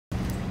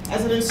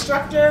As an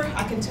instructor,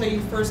 I can tell you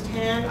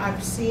firsthand,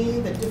 I've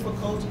seen the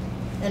difficult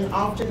and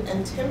often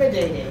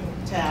intimidating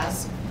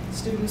tasks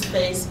students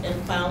face in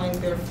filing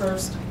their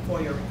first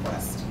FOIA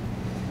request.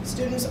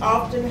 Students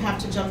often have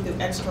to jump through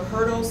extra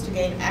hurdles to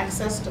gain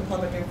access to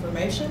public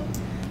information,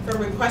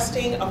 from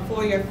requesting a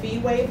FOIA fee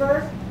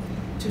waiver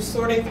to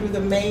sorting through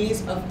the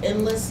maze of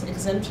endless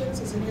exemptions.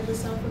 Does any of this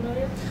sound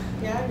familiar?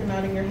 Yeah, you're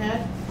nodding your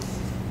head.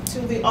 To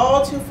the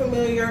all too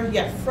familiar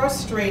yet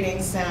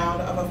frustrating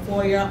sound of a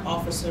FOIA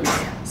officer's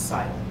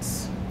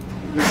silence.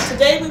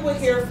 Today we will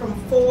hear from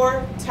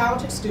 4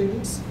 talented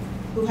students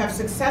who have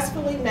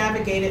successfully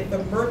navigated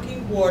the murky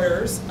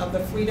waters of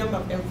the Freedom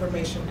of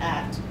Information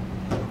Act.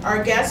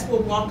 Our guests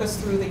will walk us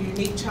through the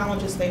unique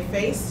challenges they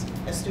face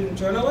as student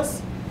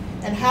journalists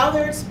and how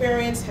their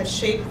experience has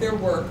shaped their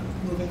work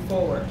moving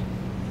forward.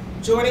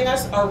 Joining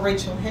us are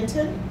Richelle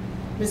Hinton.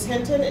 Ms.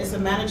 Hinton is the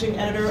managing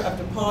editor of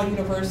DePaul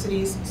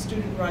University's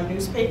student-run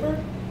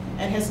newspaper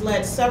and has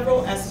led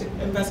several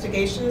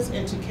investigations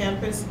into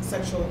campus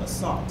sexual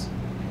assault.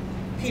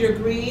 Peter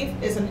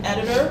Grieve is an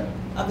editor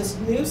of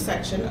the news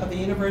section of the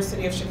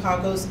University of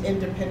Chicago's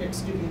independent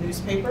student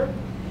newspaper,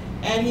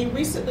 and he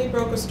recently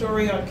broke a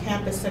story on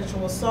campus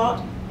sexual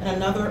assault and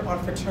another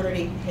on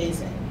fraternity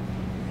hazing.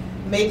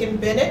 Megan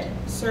Bennett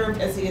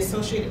served as the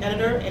associate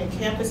editor and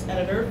campus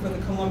editor for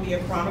the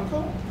Columbia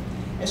Chronicle,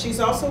 and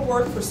she's also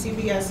worked for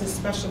CBS's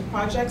Special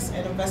Projects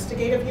and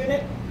Investigative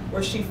Unit,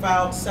 where she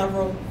filed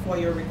several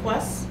FOIA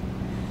requests.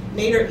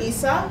 Nader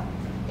Issa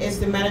is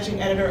the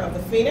managing editor of The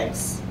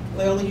Phoenix,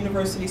 Loyola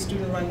University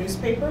student-run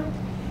newspaper.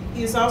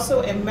 He is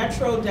also a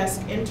Metro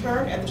Desk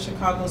intern at the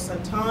Chicago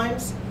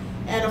Sun-Times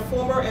and a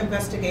former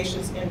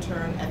investigations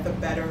intern at the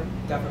Better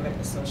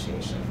Government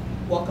Association.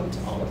 Welcome to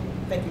all of you.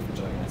 Thank you for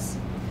joining us.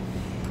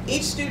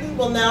 Each student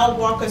will now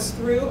walk us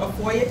through a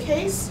FOIA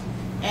case,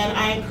 and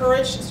I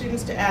encourage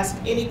students to ask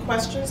any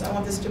questions. I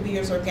want this to be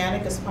as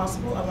organic as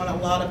possible. I want a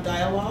lot of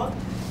dialogue.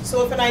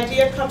 So if an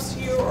idea comes to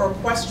you or a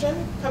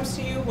question comes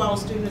to you while a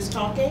student is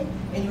talking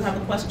and you have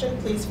a question,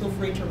 please feel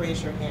free to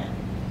raise your hand.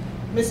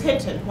 Ms.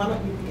 Hinton, why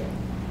don't you begin?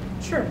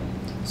 Sure.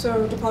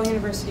 So DePaul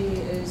University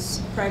is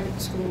a private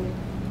school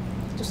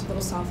just a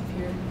little south of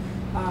here.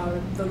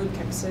 The Loop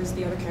campuses,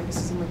 the other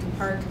campuses in Lincoln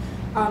Park.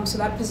 So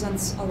that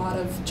presents a lot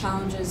of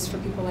challenges for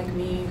people like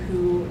me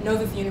who know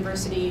that the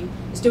university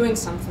is doing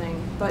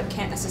something but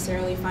can't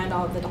necessarily find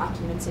all of the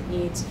documents it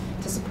needs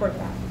to support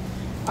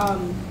that.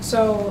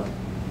 So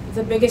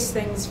the biggest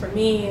things for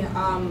me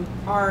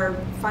are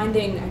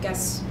finding, I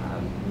guess,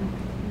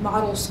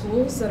 model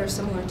schools that are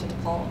similar to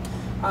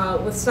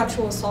DePaul. With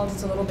sexual assault,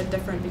 it's a little bit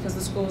different because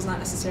the school is not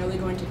necessarily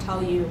going to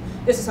tell you,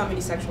 this is how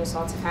many sexual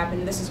assaults have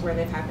happened, this is where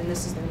they've happened,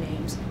 this is their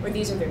names, or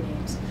these are their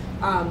names.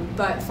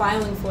 But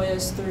filing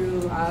FOIAs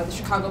through the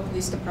Chicago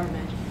Police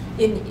Department,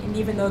 and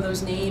even though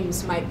those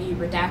names might be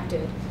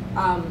redacted,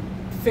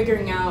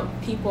 figuring out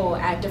people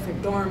at different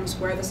dorms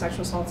where the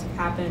sexual assaults have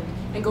happened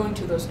and going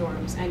to those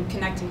dorms and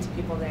connecting to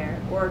people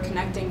there, or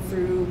connecting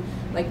through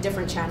like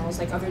different channels,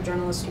 like other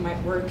journalists who might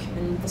work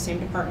in the same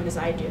department as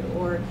I do,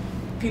 or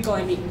people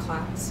I meet in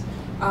class.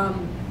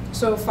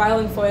 So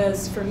filing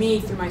FOIAs for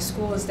me through my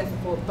school is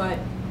difficult, but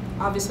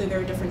obviously there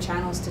are different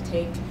channels to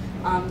take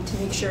to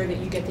make sure that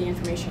you get the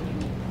information you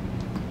need.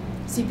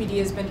 CPD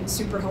has been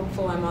super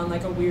helpful. I'm on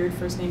like a weird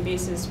first name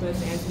basis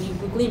with Anthony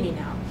Guglielmi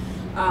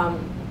now.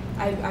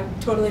 I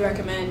totally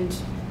recommend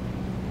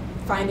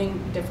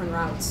finding different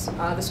routes.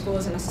 The school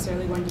isn't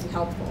necessarily going to be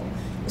helpful.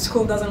 The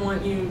school doesn't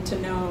want you to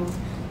know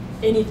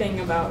anything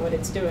about what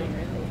it's doing,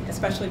 really,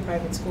 especially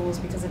private schools,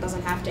 because it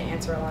doesn't have to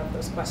answer a lot of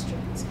those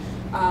questions.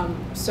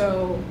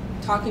 So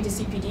talking to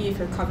CPD if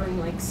you're covering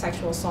like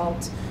sexual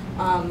assault,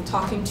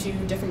 talking to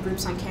different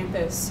groups on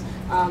campus.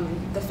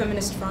 The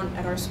Feminist Front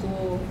at our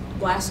school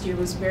last year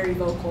was very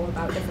vocal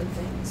about different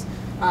things,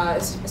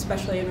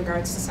 especially in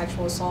regards to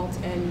sexual assault,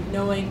 and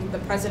knowing the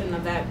president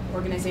of that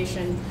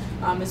organization,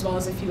 as well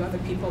as a few other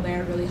people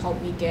there, really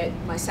helped me get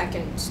my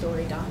second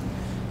story done.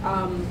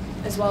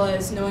 As well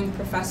as knowing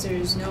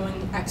professors,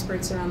 knowing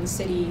experts around the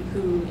city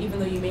who, even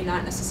though you may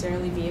not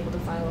necessarily be able to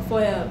file a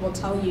FOIA, will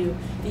tell you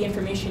the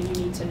information you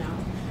need to know,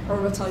 or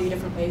will tell you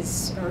different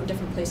ways or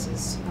different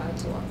places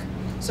to look.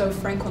 So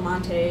Frank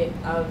Lamonte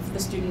of the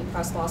Student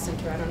Press Law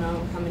Center, I don't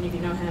know how many of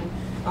you know him,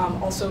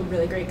 also a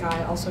really great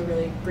guy, also a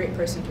really great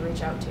person to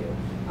reach out to,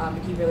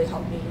 and he really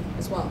helped me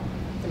as well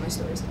get my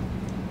stories done.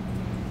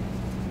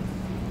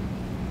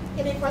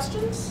 Any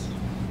questions?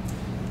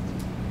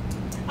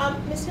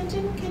 Ms.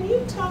 Hinton, can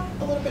you talk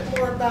a little bit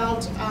more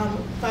about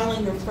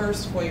filing your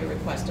first FOIA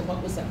request, and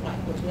what was that like?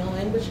 What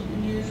language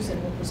did you use,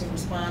 and what was the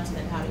response, and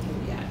then how did you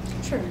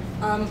react? Sure.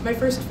 My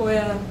first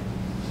FOIA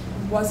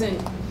wasn't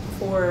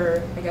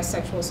for, I guess,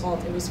 sexual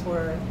assault. It was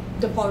for,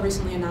 DePaul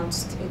recently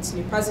announced its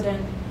new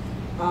president.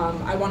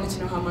 I wanted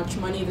to know how much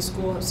money the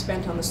school has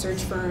spent on the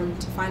search firm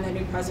to find that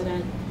new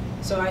president.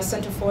 So I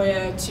sent a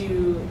FOIA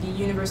to the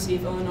University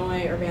of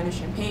Illinois,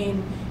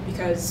 Urbana-Champaign,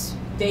 because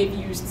they've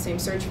used the same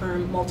search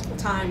firm multiple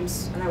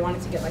times, and I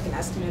wanted to get like an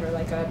estimate or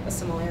like a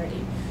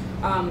similarity.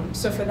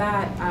 So for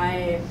that,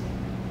 I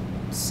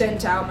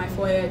sent out my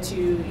FOIA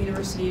to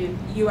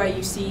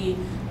UIUC,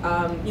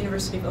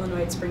 University of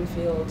Illinois at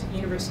Springfield,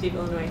 University of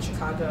Illinois at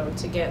Chicago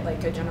to get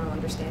like a general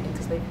understanding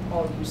because they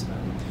all use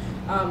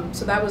them.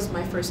 So that was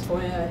my first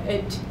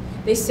FOIA.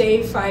 They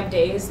say 5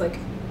 days, like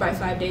by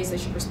 5 days they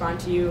should respond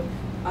to you.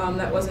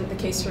 That wasn't the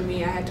case for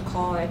me. I had to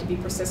call, I had to be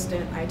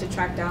persistent, I had to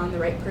track down the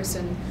right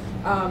person.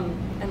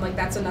 And like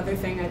that's another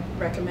thing I'd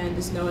recommend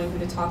is knowing who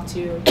to talk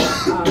to.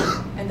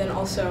 And then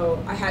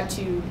also I had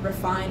to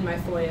refine my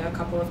FOIA a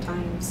couple of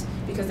times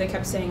because they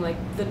kept saying like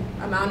the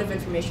amount of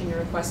information you're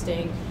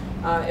requesting,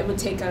 it would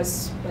take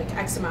us like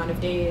X amount of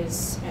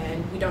days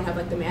and we don't have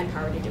like the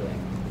manpower to do it.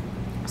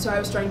 So I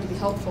was trying to be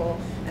helpful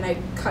and I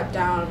cut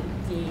down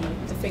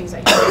the things I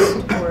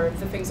used or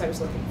the things I was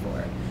looking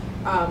for.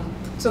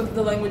 So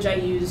the language I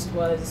used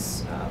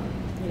was,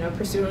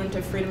 pursuant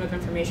to Freedom of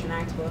Information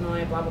Act of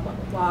Illinois, blah, blah, blah,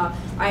 blah, blah.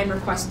 I am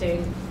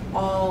requesting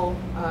all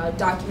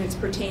documents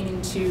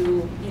pertaining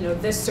to,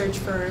 this search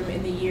firm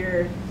in the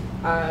year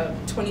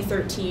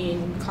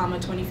 2013,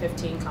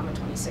 2015,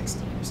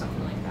 2016, or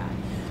something like that.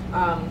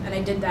 And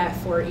I did that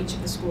for each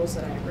of the schools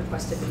that I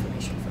requested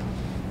information from.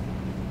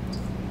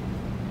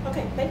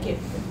 Okay, thank you.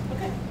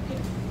 Okay,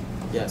 Peter.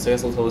 Yeah, so I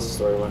guess I'll tell this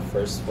story of my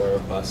first FOIA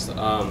request.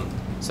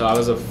 So I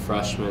was a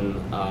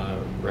freshman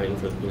writing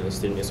for the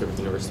student newspaper at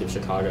the University of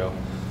Chicago,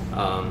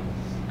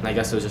 and I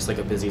guess it was just like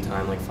a busy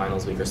time, like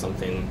finals week or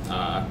something,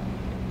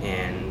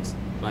 and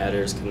my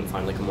editors couldn't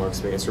find like a more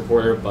experienced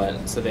reporter.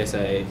 But so they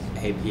say,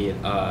 "Hey Pete,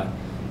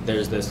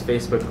 there's this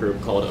Facebook group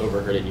called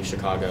Overheard at U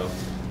Chicago,"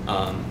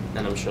 and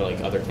I'm sure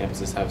like other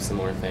campuses have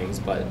similar things,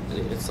 but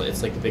it's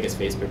like the biggest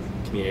Facebook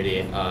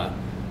community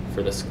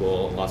for the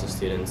school, lots of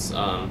students,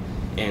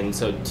 and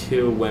so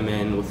 2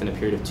 women within a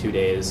period of 2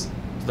 days.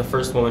 The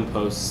first woman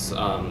posts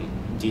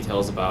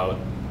details about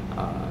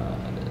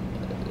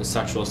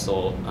sexual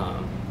assault.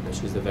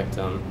 She's the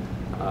victim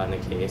in the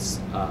case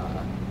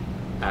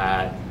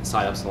at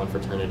Psi Epsilon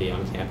fraternity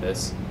on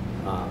campus.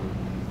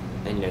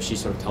 And she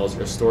sort of tells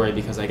her story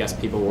because I guess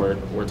people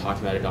were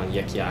talking about it on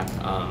Yik Yak,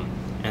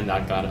 and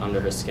that got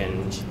under her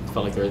skin. She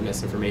felt like there was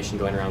misinformation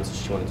going around, so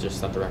she wanted to just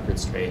set the record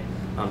straight.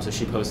 So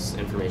she posts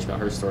information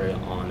about her story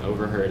on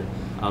Overheard.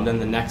 Then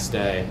the next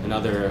day,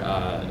 another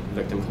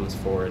victim comes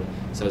forward,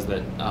 says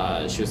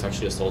that she was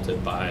sexually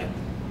assaulted by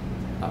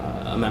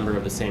a member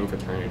of the same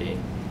fraternity,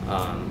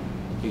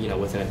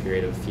 within a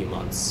period of a few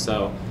months.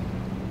 So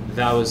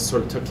that was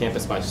sort of took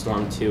campus by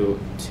storm. Two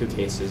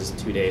cases,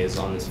 2 days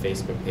on this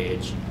Facebook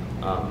page.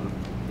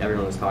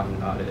 Everyone was talking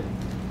about it,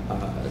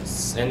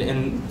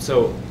 and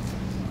so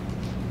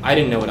I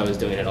didn't know what I was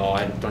doing at all.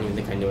 I don't even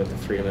think I knew what the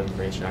Freedom of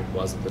Information Act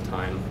was at the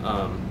time.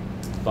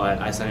 But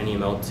I sent an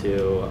email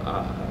to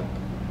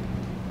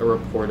a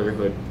reporter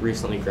who had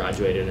recently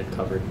graduated and had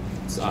covered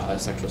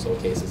sexual assault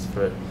cases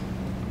for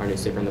our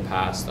newspaper in the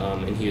past,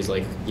 and he was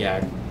like,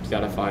 "Yeah, you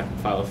gotta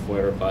file a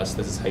FOIA request.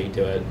 This is how you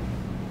do it."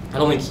 I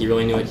don't think he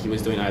really knew what he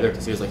was doing either,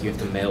 because he was like, "You have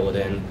to mail it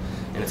in,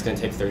 and it's gonna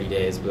take 30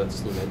 days." But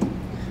that's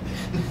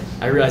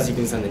I realized you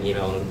can send an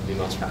email and it would be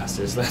much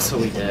faster, so that's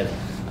what we did.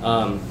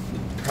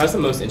 Perhaps the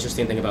most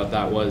interesting thing about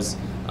that was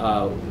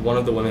one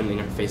of the women in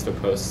her Facebook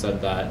post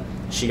said that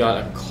she got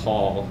a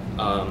call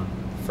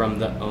from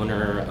the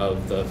owner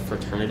of the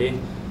fraternity,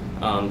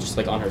 just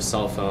like on her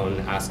cell phone,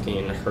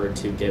 asking her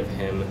to give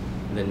him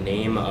the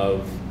name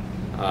of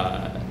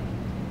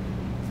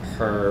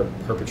her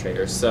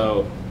perpetrator.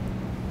 So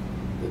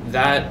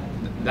that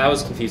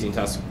was confusing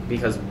to us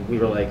because we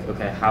were like,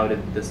 okay, how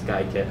did this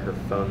guy get her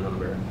phone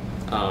number?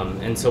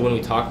 And so when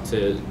we talked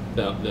to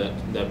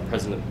the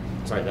president,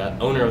 the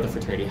owner of the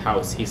fraternity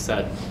house, he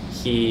said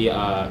he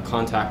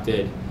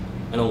contacted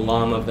an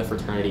alum of the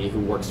fraternity who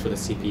works for the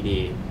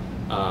CPD,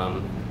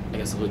 I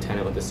guess a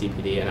lieutenant with the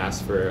CPD, and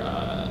asked for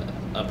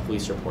a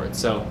police report.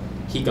 So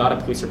he got a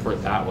police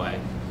report that way,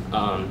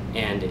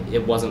 and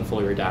it wasn't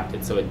fully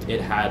redacted, so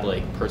it had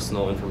like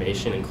personal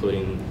information,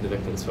 including the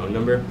victim's phone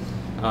number.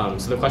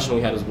 So the question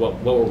we had was,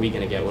 what were we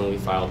going to get when we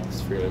filed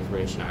this Freedom of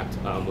Information Act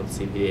with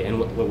CPD? And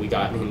what we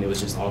got, it was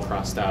just all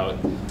crossed out,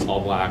 all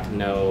black,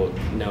 no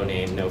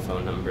name, no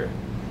phone number.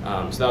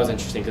 So that was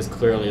interesting because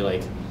clearly,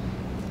 like,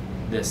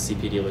 this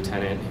CPD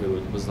lieutenant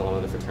who was the one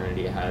of the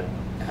fraternity had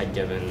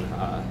given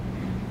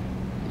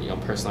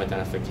personal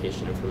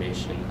identification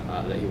information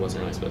that he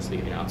wasn't really supposed to be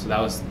giving out. So that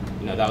was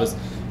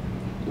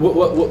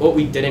what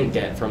we didn't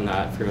get from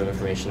that Freedom of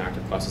Information Act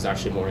request was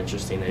actually more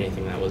interesting than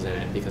anything that was in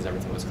it because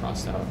everything was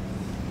crossed out.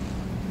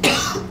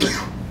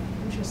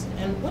 Interesting.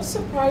 And what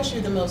surprised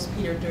you the most,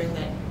 Peter, during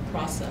that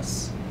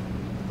process?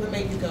 What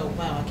made you go,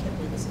 wow, I can't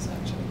believe this is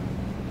actually?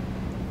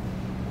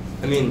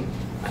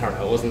 I don't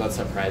know. It wasn't that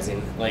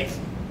surprising. Like,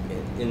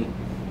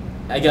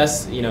 I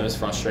guess it was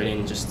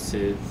frustrating just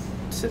to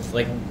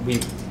like we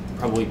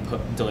probably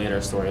delayed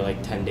our story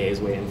like 10 days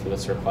waiting for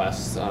this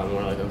request.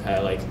 We're like, okay,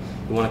 like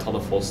we want to tell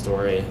the full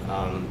story.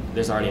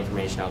 There's already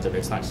information out there, but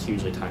it's not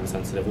hugely time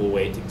sensitive. We'll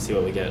wait to see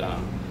what we get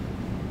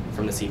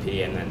from the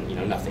CPD, and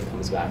then nothing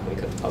comes back. We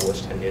could have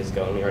published 10 days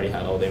ago, and we already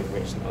had all the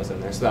information that was in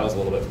there. So that was a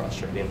little bit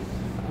frustrating,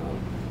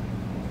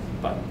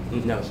 but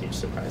no huge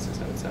surprises,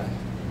 I would say.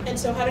 And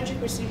so, how did you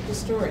perceive the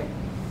story?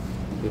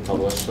 we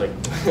published, like,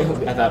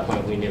 at that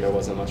point we knew there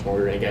wasn't much more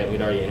we were going to get.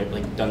 We'd already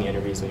done the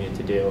interviews we needed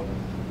to do,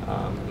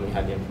 and we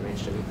had the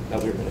information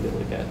that we were going to be able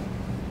to get.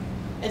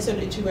 And so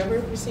did you ever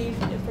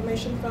receive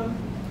information from?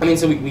 I mean,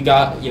 so we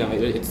got, you know,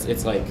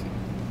 it's like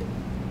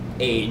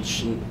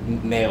age,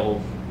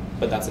 male,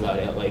 but that's about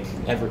it. Like,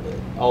 I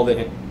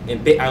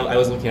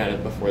was looking at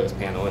it before this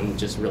panel, and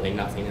just really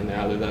nothing in there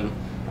other than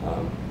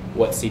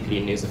what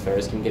CPD News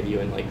Affairs can give you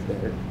in like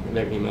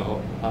their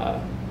email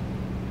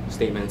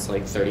statements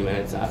like 30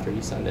 minutes after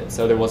you send it.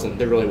 So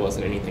there really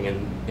wasn't anything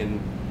in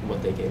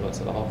what they gave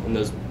us at all in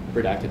those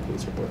redacted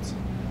police reports.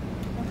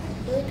 Okay,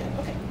 very good.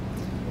 Okay.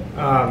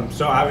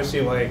 So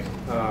obviously, like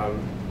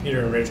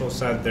Peter and Rachel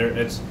said,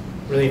 it's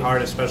really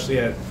hard, especially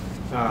at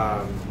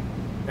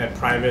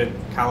private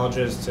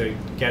colleges, to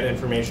get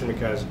information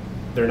because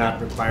they're not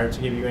required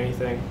to give you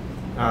anything.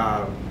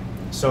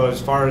 So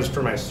as far as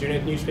for my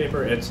student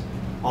newspaper, it's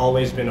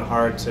always been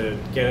hard to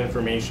get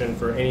information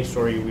for any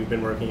story we've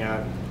been working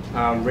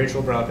on.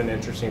 Rachel brought up an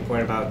interesting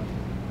point about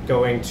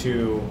going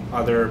to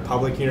other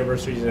public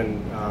universities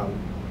and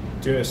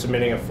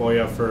submitting a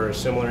FOIA for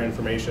similar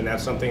information.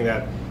 That's something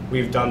that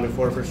we've done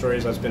before for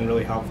stories that's been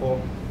really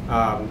helpful.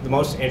 The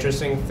most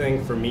interesting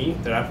thing for me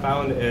that I've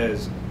found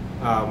is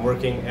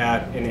working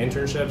at an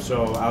internship.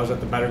 So I was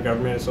at the Better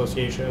Government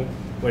Association,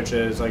 which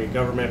is like a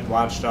government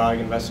watchdog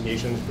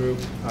investigations group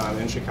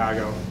in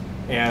Chicago.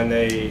 And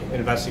they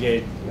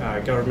investigate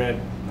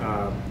government,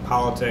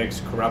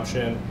 politics,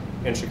 corruption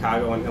in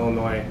Chicago and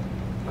Illinois.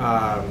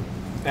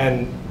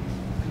 And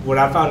what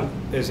I found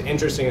is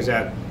interesting is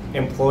that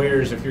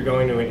employers, if you're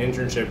going to an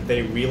internship,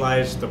 they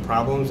realize the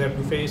problems that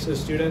you face as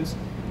students.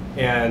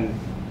 And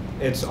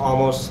it's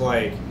almost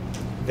like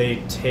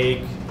they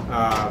take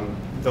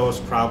those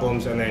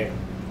problems and they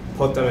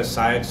put them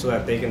aside so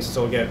that they can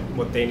still get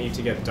what they need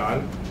to get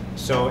done.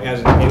 So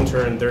as an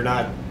intern, they're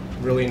not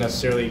really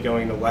necessarily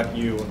going to let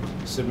you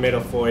submit a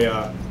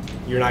FOIA.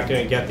 You're not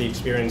going to get the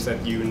experience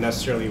that you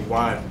necessarily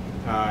want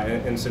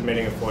in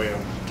submitting a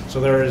FOIA. So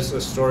there is a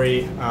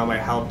story I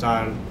helped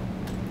on.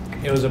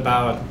 It was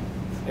about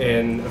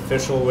an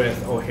official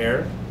with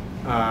O'Hare.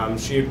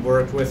 She had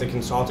worked with a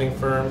consulting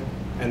firm,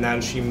 and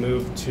then she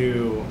moved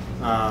to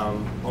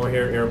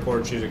O'Hare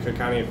Airport. She's a Cook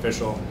County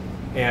official,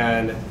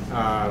 and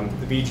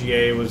the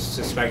BGA was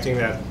suspecting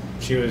that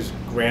she was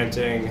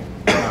granting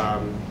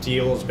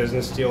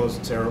business deals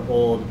to her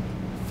old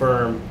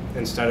firm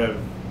instead of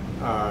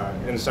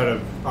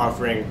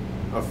offering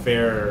a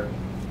fair,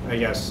 I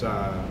guess,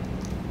 a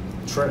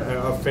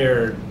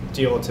fair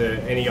deal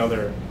to any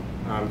other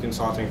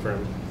consulting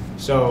firm.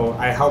 So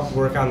I helped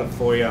work on the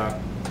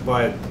FOIA,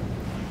 but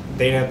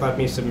they didn't let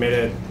me submit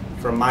it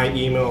from my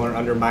email or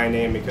under my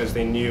name because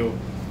they knew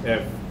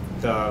if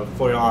the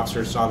FOIA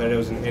officer saw that it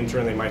was an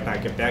intern, they might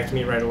not get back to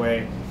me right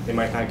away. They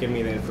might not give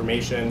me the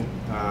information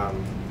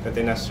that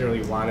they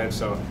necessarily wanted.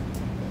 So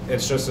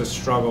it's just a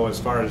struggle as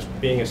far as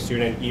being a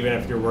student. Even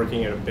if you're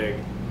working at a big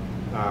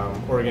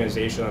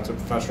organization, that's a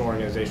professional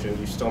organization,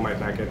 you still might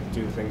not get to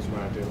do the things you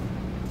want to do.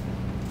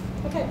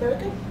 Okay, very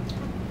good.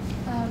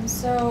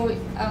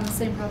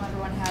 Same problem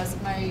everyone has.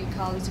 My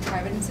colleagues are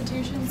private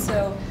institutions,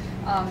 so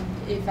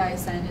if I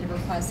send in a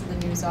request to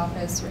the news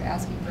office or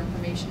asking for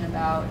information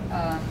about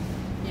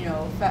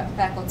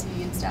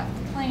faculty and staff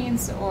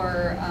complaints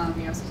or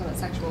some sort of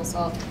sexual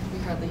assault, we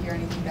hardly hear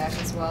anything back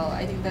as well.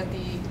 I think that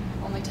the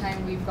only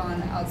time we've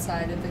gone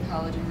outside of the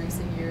college in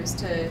recent years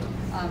to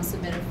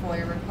submit a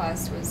FOIA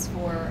request was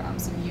for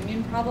some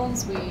union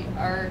problems.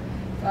 Our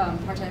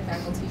part-time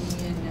faculty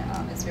union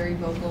is very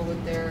vocal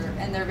with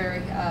they're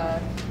very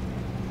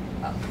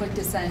quick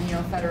to send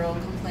federal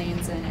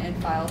complaints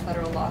and file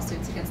federal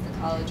lawsuits against the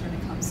college when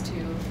it comes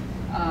to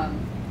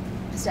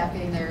staff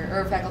getting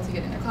faculty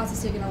getting their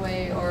classes taken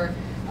away, or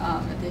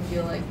if they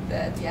feel like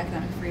that the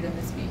academic freedom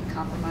is being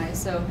compromised.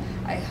 So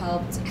I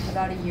helped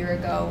about a year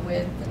ago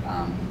with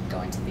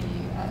going to the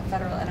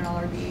federal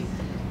NLRB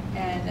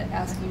and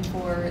asking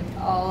for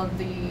all of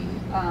the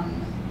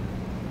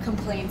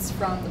complaints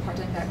from the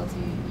part-time faculty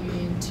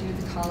union to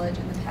the college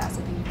in the past,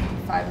 I think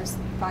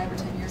 5 or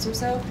 10 years or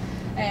so,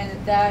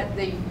 and that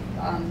they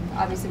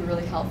obviously were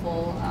really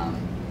helpful.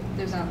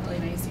 There's not really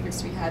many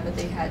secrets to be had, but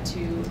they had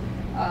to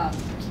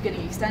keep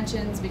getting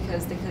extensions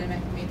because they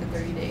couldn't meet the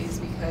 30 days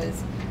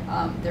because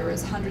there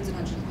was hundreds and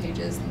hundreds of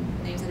pages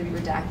and names had to be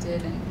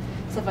redacted and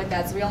stuff like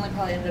that. So we only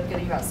probably ended up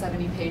getting about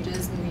 70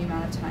 pages in the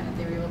amount of time that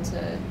they were able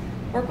to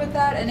work with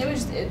that. And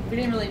we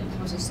didn't really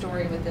post a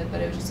story with it, but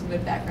it was just some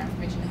good background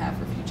information to have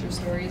for future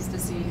stories to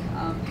see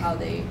how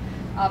they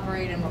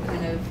operate and what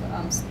kind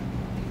of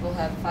people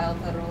have filed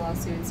federal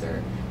lawsuits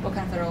or what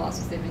kind of federal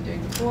lawsuits they've been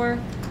doing before.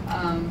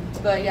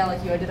 But yeah,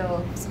 like you, I did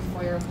some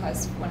FOIA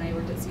requests when I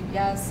worked at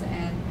CBS,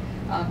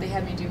 and they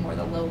had me do more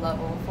the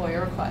low-level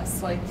FOIA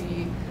requests, like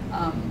the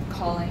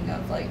calling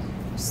of like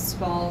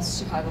small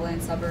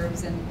Chicagoland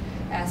suburbs and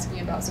asking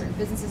about certain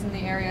businesses in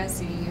the area,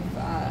 seeing if,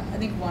 I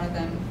think one of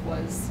them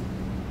was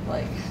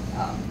like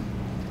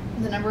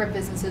the number of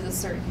businesses a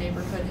certain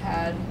neighborhood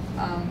had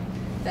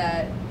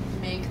that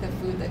make the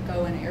food that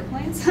go in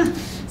airplanes.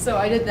 So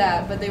I did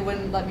that, but they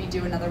wouldn't let me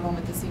do another one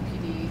with the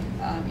CPD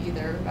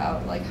either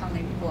about like how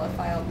many people have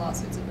filed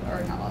lawsuits,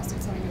 or not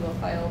lawsuits, how many people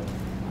have filed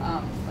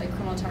like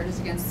criminal charges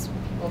against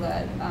people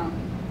that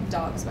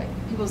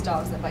people's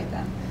dogs that bite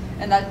them.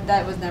 And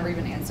that was never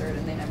even answered,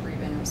 and they never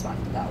even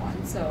responded to that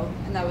one. So,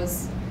 and that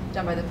was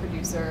done by the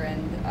producer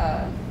and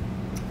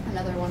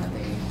another one of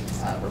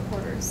the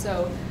reporters.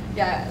 So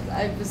yeah,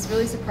 I was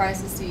really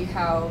surprised to see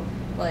how,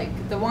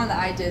 like, the one that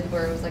I did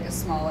where it was like a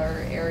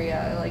smaller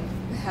area, like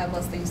had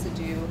less things to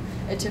do,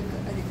 it took,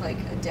 I think, like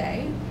a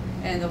day.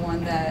 And the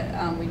one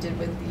that we did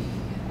with the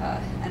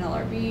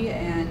NLRB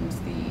and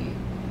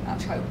the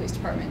Chicago Police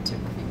Department took,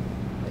 I think,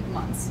 like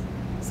months.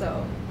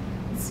 So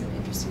it's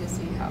interesting to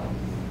see how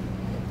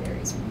it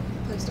varies from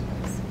place to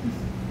place.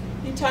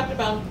 You talked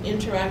about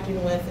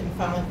interacting with and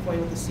filing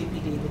FOIA with the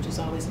CPD, which is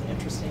always an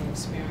interesting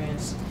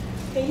experience.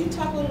 Can you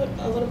talk a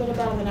little bit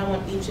about, and I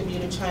want each of you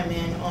to chime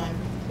in on,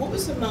 what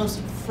was the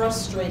most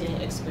frustrating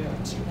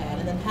experience you had,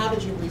 and then how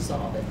did you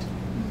resolve it?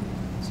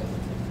 So,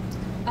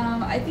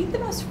 I think the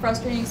most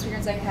frustrating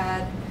experience I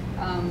had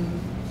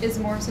is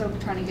more so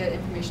trying to get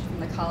information from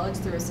the college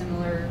through a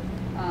similar,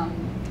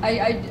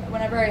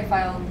 whenever I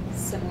filed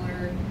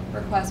similar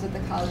requests with the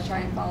college, try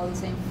and follow the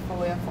same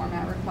FOIA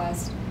format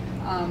request.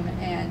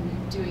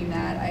 And doing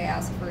that, I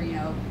asked for,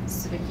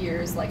 specific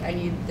years, like I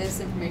need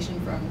this information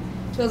from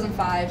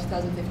 2005,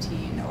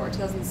 2015, or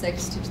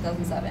 2006 to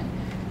 2007.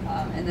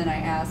 And then I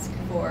asked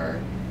for,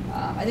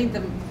 I think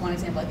the one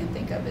example I can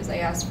think of is I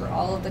asked for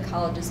all of the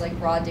colleges, like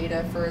raw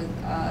data for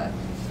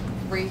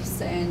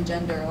race and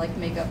gender, like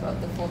makeup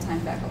of the full-time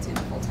faculty and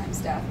the full-time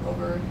staff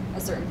over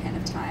a certain span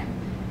of time.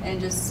 And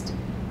just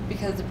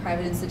because it's a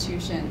private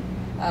institution,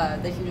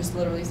 they can just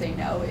literally say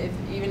no,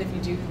 even if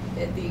you do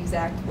it the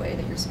exact way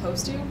that you're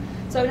supposed to.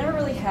 So I've never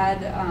really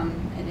had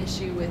an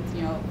issue with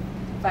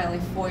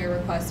filing FOIA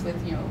requests with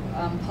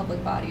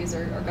public bodies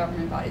or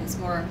government bodies. It's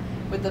more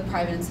with the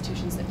private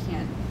institutions that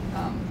can't,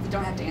 they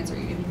don't have to answer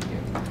you even if you do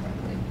it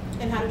correctly.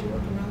 and how did you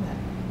work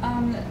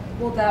around that?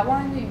 Well, that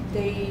one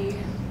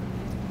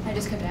I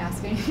just kept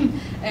asking,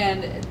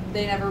 and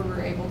they never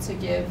were able to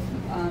give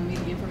me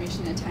the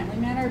information in a timely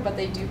manner, but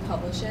they do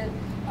publish it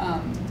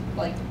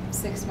like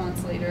 6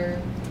 months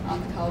later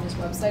on the college's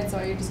website, so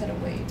I just had to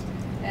wait.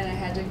 And I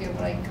had to get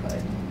what I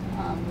could,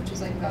 which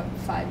was like about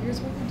 5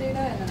 years worth of data,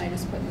 and then I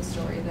just put in the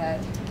story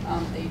that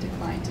they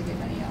declined to give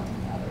any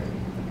other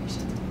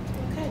information.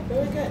 Okay,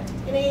 very good.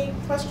 Any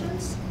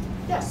questions?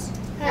 Yes.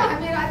 Yeah, I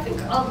mean, I think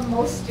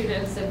most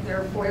students, if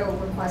their FOIA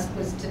request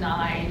was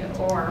denied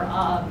or,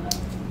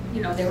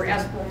 they were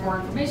asked for more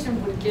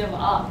information, would give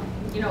up.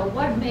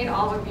 What made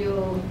all of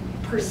you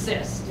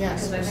persist?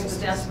 Yes, because I think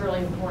that's really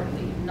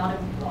important.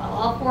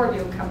 All four of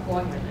you kept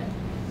going with it.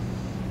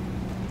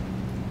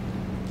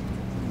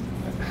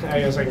 I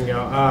guess I can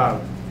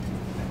go.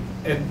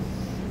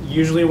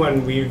 Usually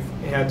when we've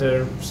had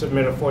to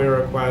submit a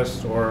FOIA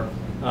request or,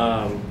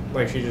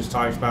 like she just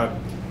talked about,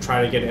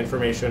 try to get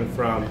information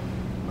from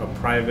a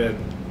private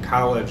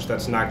college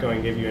that's not going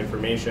to give you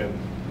information,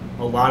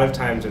 a lot of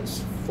times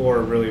it's for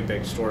a really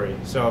big story.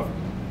 So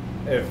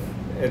if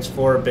it's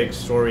for a big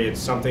story, it's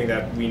something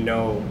that we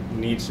know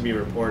needs to be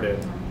reported.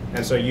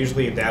 And so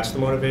usually that's the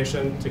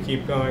motivation to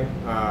keep going.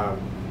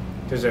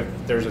 Because if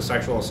there's a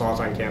sexual assault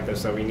on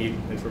campus that we need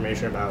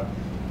information about,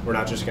 we're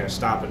not just going to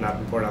stop and not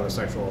report on the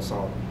sexual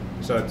assault.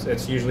 So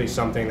it's usually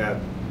something that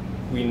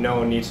we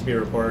know needs to be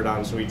reported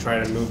on, so we try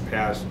to move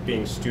past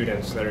being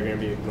students that are going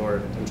to be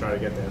ignored and try to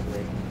get the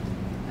information.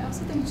 I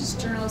also think just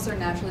journalists are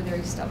naturally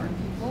very stubborn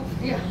people.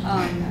 Yeah.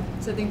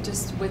 So I think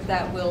just with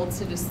that will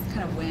to just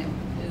kind of win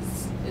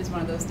is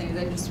one of those things.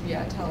 And just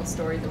tell a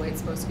story the way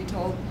it's supposed to be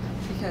told,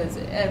 because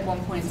at one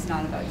point it's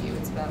not about you,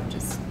 it's about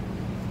just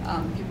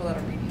people that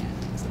are reading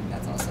it. So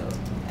that's also,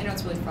 I know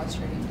it's really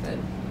frustrating, but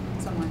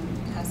someone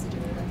has to do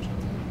it eventually.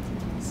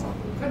 Well,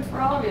 good for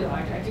all of you, though.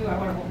 I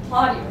want to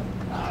applaud you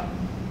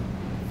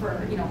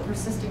for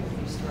persisting with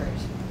these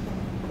stories.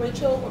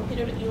 Rachel or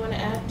Peter, do you want to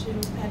add to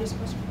Patty's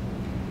question?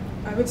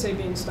 I would say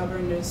being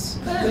stubborn is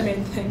the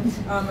main thing.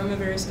 I'm a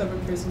very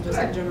stubborn person just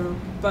in general.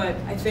 But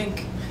I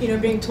think,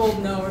 being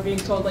told no or being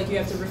told like you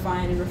have to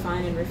refine and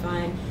refine and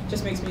refine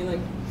just makes me like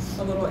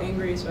a little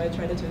angry, so I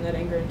try to turn that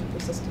anger into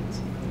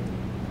persistence.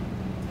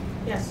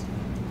 Yes.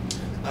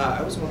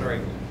 I was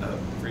wondering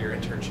for your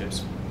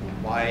internships,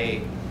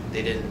 why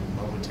they didn't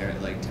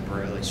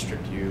temporarily strip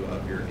you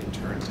of your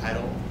intern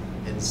title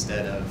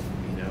instead of,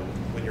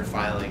 when you're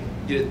filing,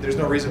 there's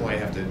no reason why you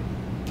have to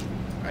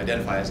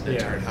identify as an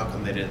intern. How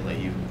come they didn't let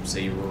you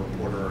say you were a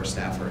reporter or a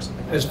staffer or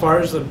something like As that? far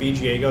as the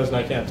BGA goes, and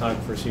I can't talk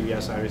for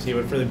CBS obviously,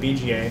 but for the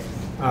BGA,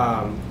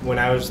 when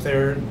I was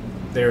there,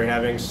 they were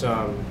having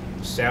some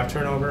staff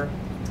turnover,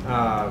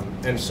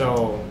 and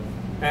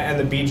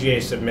the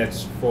BGA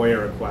submits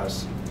FOIA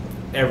requests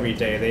every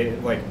day.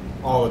 They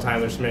all the time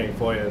they're submitting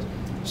FOIAs.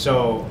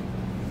 So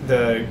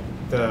the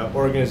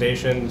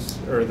organizations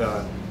or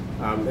the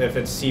if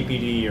it's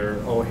CPD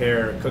or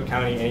O'Hare, Cook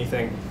County,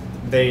 anything,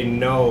 they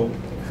know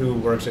who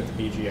works at the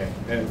BGA.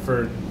 And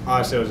for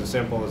us, it was as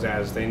simple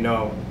as they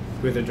know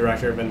who the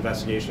director of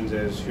investigations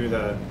is, who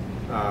the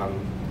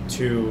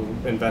two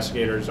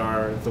investigators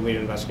are, the lead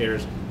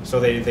investigators. So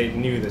they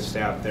knew the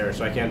staff there.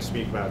 So I can't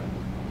speak about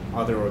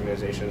other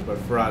organizations, but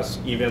for us,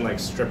 even like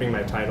stripping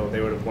my title,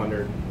 they would have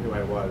wondered who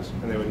I was,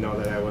 and they would know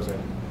that I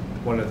wasn't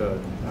one of the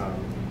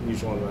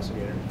usual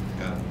investigators.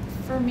 Yeah.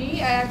 For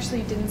me, I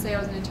actually didn't say I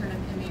was an intern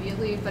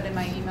immediately, but in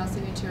my email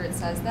signature it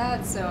says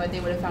that, so they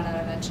would have found out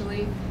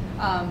eventually.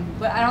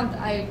 But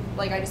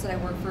like I just said, I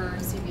work for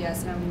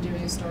CBS and I'm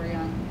doing a story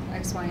on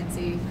X, Y, and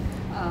Z.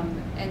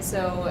 And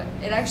so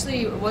it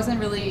actually wasn't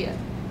really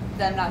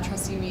them not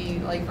trusting me,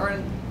 like,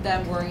 or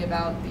them worrying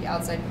about the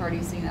outside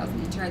party seeing that I was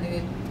an intern. I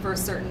think for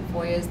certain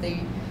FOIAs,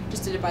 they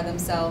just did it by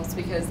themselves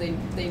because they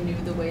knew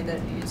the way that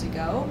it needed to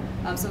go.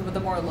 Some of the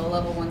more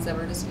low-level ones that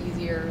were just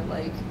easier,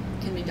 like,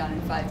 can be done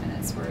in 5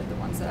 minutes, were the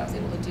ones that I was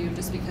able to do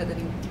just because I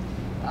think,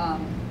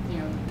 you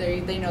know,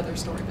 they know their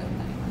story better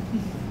than anyone.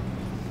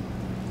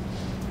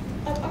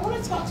 I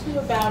want to talk to you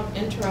about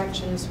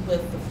interactions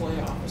with the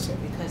FOIA officer,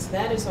 because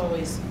that is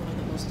always one of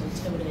the most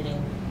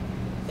intimidating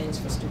things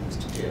for students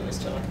to do, is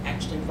to like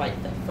actually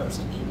write that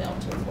first email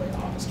to a FOIA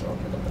officer or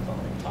pick up the phone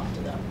and talk to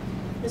them.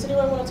 Does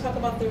anyone want to talk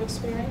about their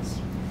experience?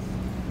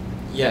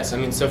 Yes, I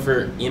mean, so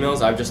for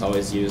emails, I've just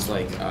always used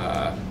like,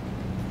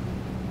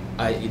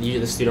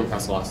 the Student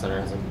Press Law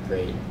Center has a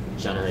great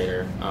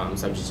generator,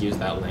 so I've just used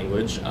that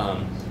language.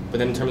 But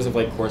then in terms of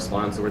like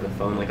correspondence over the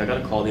phone, like I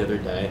got a call the other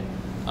day.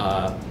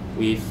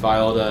 We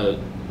filed a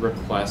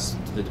request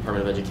to the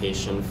Department of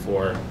Education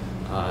for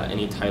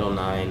any Title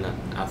IX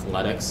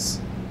athletics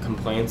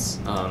complaints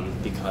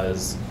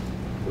because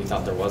we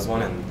thought there was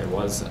one, and there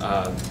was.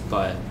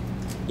 But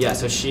yeah,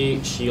 so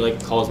she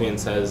like calls me and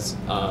says,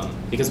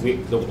 because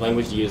the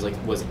language used like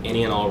was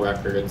any and all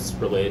records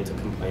related to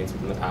complaints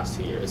within the past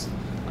 2 years.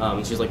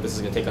 She's like, this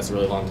is going to take us a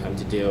really long time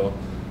to do.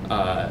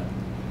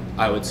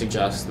 I would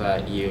suggest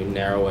that you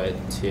narrow it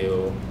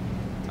to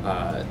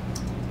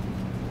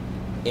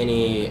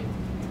any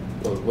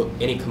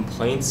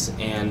complaints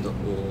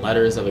and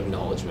letters of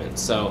acknowledgement.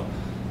 So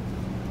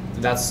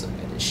that's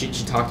she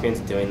talked me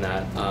into doing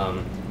that,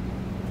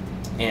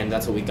 and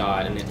that's what we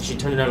got. And she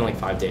turned it down in like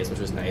 5 days, which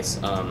was nice.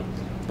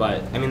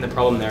 But I mean, the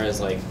problem there is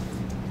like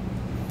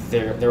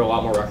there are a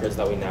lot more records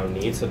that we now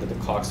need, so that the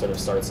clock sort of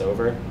starts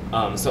over.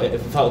 So it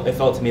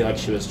felt to me like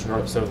she was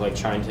sort of like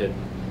trying to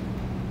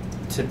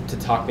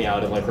talk me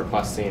out of like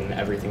requesting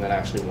everything that I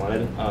actually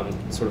wanted,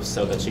 sort of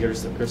so that she could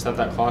reset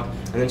that clock.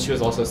 And then she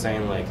was also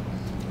saying like,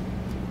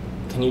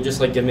 can you just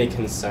like give me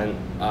consent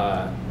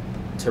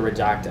to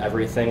redact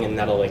everything, and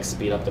that'll like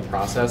speed up the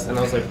process? And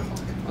I was like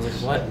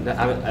what?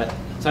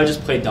 So I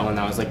just played dumb on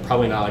that. I was like,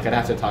 probably not. Like I'd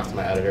have to talk to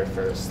my editor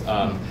first.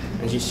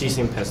 And she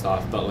seemed pissed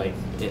off, but like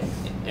it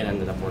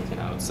ended up working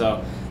out.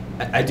 So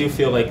I do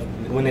feel like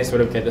when they sort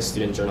of get the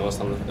student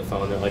journalist on the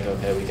phone, they're like,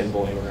 okay, we can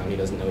bully him around. He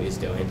doesn't know what he's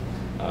doing.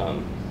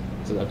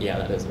 So that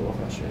is a little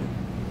frustrating.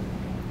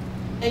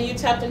 And you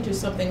tapped into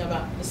something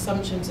about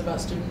assumptions about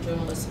student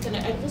journalists.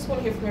 I just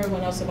want to hear from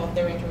everyone else about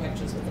their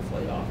interactions with the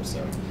FOIA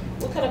officer.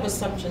 What kind of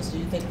assumptions do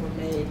you think were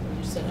made when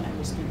you said, I'm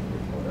a student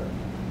reporter,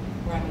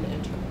 or I'm an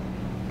intern?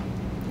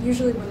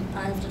 Usually when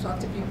I have to talk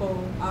to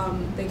people,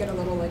 they get a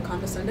little like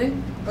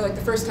condescending, or like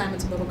the first time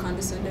it's a little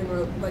condescending,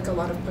 or like a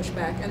lot of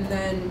pushback, and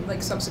then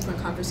like subsequent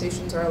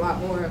conversations are a lot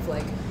more of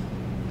like,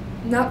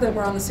 not that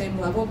we're on the same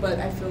level, but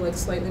I feel like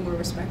slightly more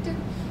respected.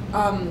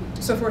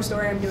 So for a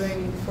story I'm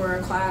doing for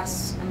a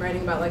class, I'm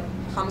writing about like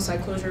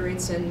homicide closure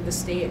rates in the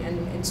state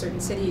and in certain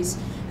cities,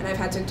 and I've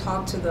had to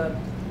talk to the,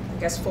 I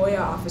guess, FOIA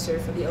officer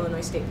for the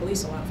Illinois State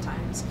Police a lot of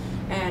times.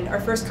 And our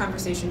first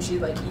conversation, she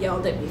like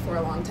yelled at me for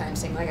a long time,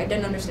 saying like I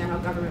didn't understand how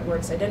government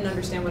works, I didn't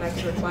understand what I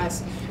could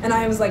request, and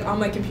I was like on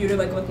my computer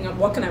like looking up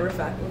what can I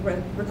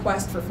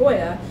request for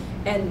FOIA,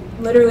 and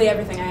literally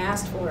everything I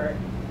asked for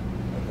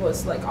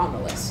was like on the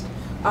list.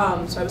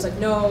 So I was like,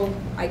 no,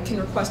 I can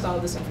request all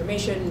of this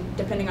information,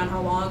 depending on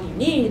how long you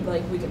need,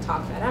 like we can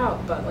talk that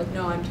out, but like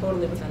no, I'm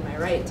totally within my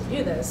right to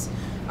do this.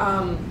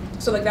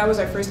 So like that was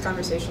our first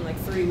conversation like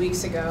 3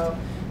 weeks ago.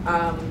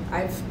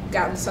 I've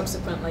gotten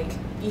subsequent like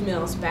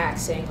emails back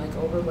saying like,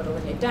 oh, we're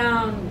whittling it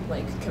down,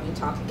 like can we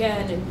talk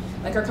again?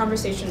 And like our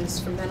conversations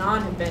from then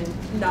on have been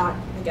not,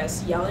 I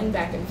guess, yelling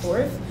back and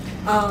forth.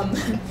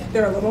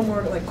 They're a little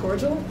more like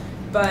cordial,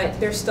 but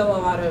there's still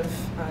a lot of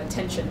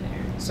tension there.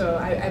 So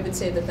I would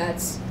say that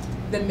that's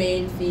the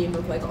main theme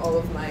of like all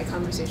of my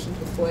conversations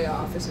with FOIA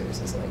officers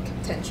is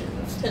like tension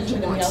and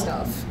yelling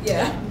stuff.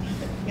 Yeah.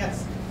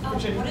 Yes.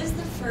 What is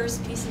the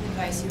first piece of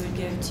advice you would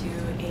give to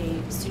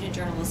a student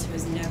journalist who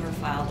has never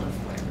filed a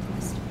FOIA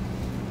request?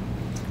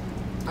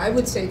 I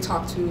would say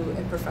talk to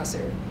a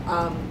professor.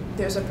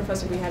 There's a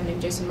professor we have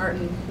named Jason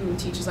Martin who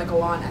teaches like a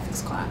law and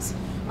ethics class.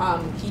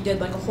 He did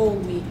like a whole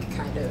week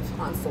kind of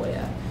on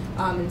FOIA.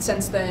 And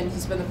since then,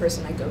 he's been the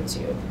person I go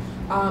to.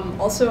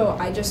 Also,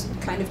 I just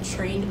kind of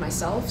trained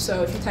myself.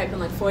 So if you type in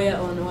like FOIA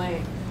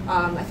Illinois,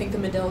 I think the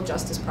Medill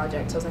Justice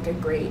Project has like a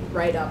great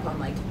write-up on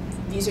like,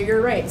 these are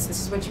your rights, this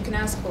is what you can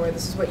ask for,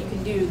 this is what you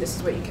can do, this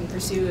is what you can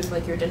pursue if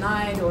like you're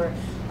denied, or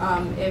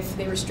if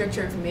they restrict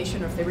your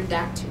information or if they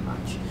redact too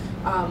much.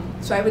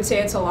 So I would say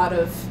it's a lot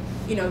of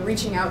you know,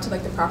 reaching out to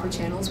like the proper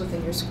channels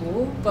within your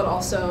school, but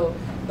also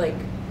like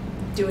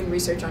doing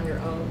research on your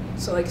own.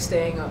 So like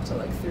staying up till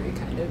like 3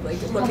 kind of,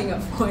 like looking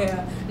at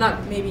FOIA,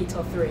 not maybe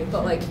till 3,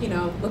 but like, you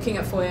know, looking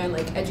at FOIA and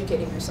like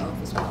educating yourself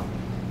as well.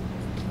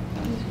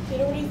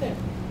 Peter, what do you think?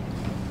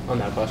 On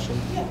that question?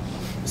 Yeah.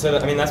 So,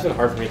 I mean, that's been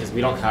hard for me because we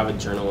don't have a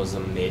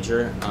journalism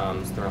major.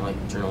 So there aren't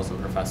like journalism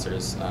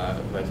professors who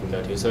I can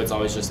go to. So it's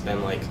always just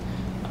been like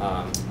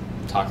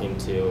talking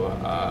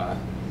to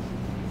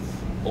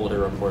older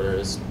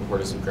reporters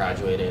who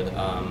graduated,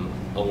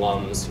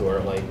 alums who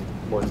are like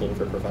working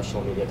for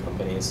professional media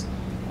companies.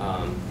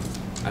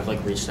 I've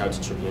like reached out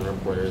to Tribune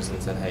reporters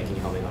and said, hey, can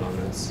you help me out on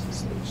this?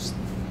 So just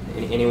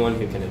anyone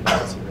who can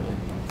advise you, really.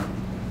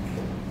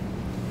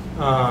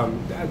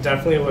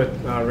 Definitely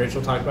what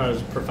Rachel talked about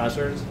is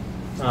professors.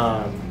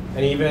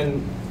 And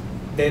even,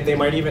 they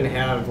might even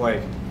have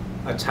like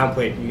a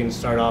template you can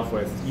start off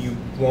with. You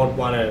won't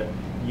want to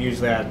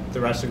use that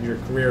the rest of your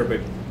career, but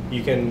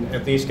you can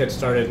at least get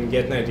started and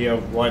get an idea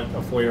of what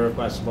a FOIA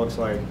request looks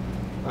like.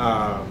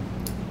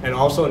 And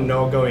also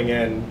know going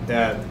in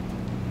that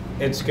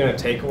it's going to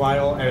take a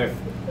while. And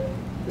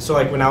so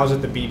like when I was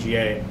at the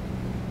BGA,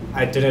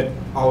 I didn't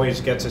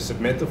always get to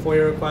submit the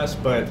FOIA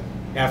request, but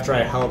after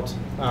I helped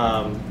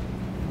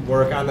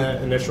work on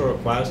the initial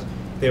request,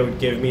 they would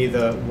give me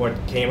what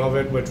came of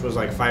it, which was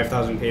like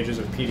 5,000 pages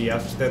of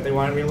PDFs that they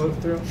wanted me to look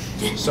through.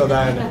 So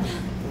then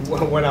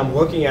when I'm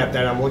looking at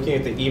that, I'm looking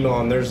at the email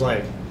and there's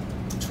like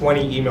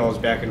 20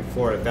 emails back and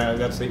forth.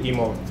 That's the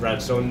email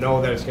thread. So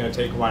know that it's going to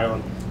take a while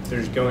and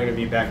there's going to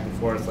be back and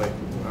forth like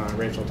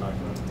Rachel talked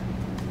about.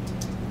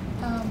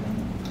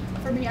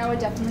 For me, I would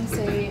definitely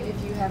say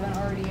if you haven't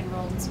already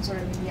enrolled in some sort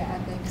of media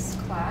ethics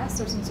class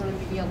or some sort of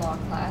media law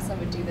class, I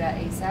would do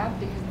that ASAP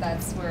because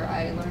that's where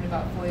I learned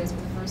about FOIAs for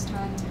the first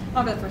time.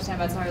 Not for the first time,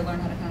 but that's how I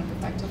learned how to kind of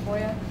perfect a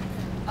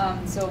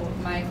FOIA. So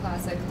my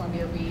class at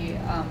Columbia,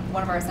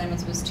 one of our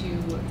assignments was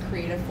to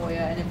create a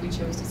FOIA, and if we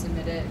chose to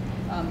submit it,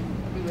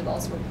 we would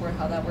also report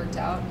how that worked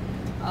out.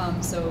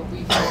 So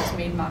we first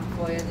made mock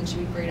FOIA, and then she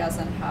would grade us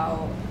on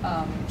how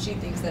she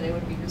thinks that it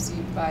would be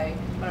received by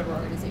whatever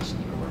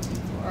organization you were working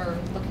for or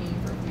looking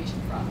for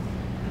information from.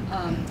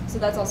 So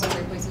that's also a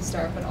great place to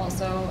start, but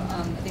also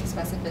I think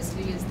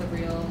specificity is the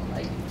real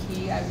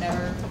key. I've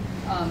never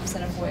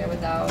sent a FOIA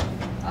without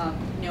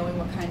knowing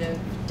what kind of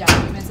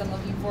documents I'm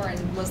looking for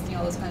and listing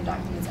all those kind of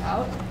documents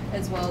out,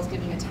 as well as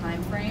giving a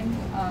time frame.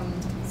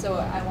 So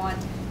I want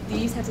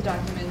these types of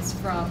documents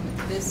from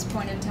this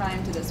point in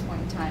time to this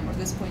point in time, or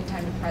this point in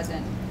time to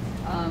present,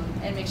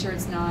 and make sure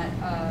it's not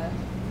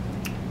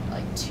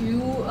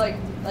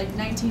like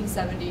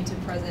 1970 to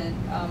present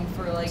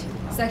for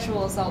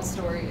sexual assault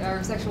story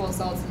or sexual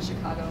assaults in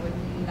Chicago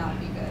would not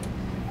be good.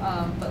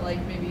 But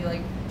maybe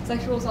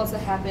sexual assaults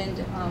that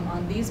happened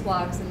on these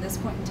blocks in this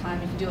point in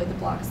time. You can do the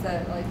blocks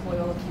that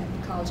Loyola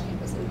college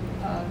campus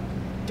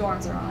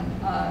dorms are on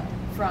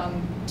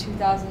from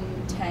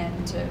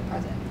 2010 to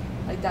present.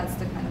 That's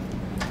the kind of thing.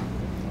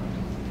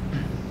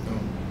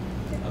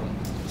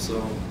 So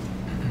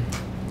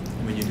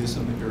when you do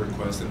submit your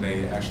request and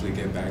they actually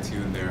get back to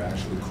you and they're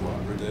actually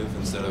cooperative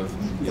instead of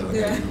yelling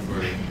at you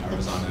for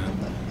hours on end.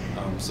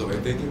 So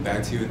if they get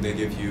back to you and they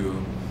give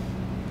you,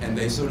 and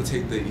they sort of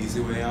take the easy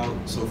way out.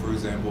 So for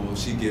example,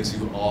 she gives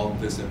you all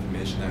this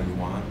information that you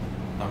want,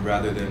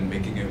 rather than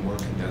making it more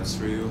condensed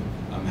for you.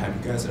 Have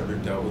you guys ever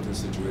dealt with a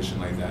situation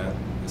like that?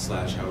 /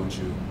 how would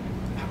you,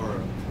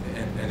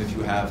 and if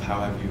you have,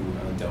 how have you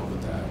dealt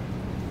with that?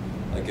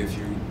 If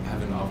you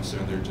have an officer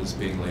and they're just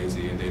being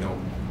lazy and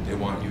they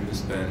want you to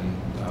spend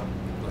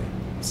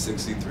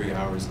 63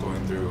 hours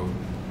going through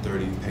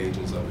 30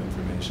 pages of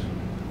information,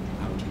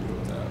 how would you deal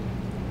with that?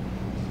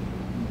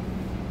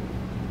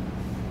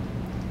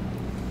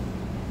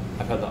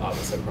 I've had the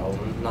opposite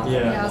problem.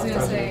 Yeah, I was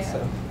gonna say.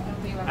 So.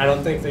 I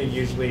don't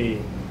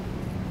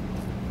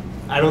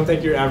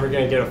think you're ever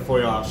gonna get a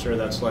FOIA officer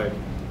that's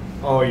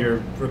oh,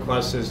 your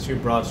request is too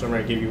broad, so I'm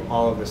gonna give you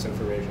all of this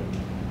information.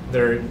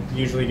 They're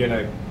usually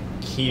gonna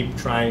keep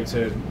trying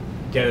to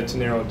get it to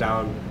narrow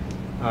down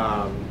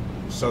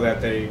so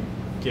that they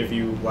give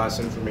you less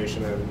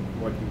information than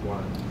what you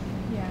want.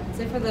 Yeah,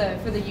 so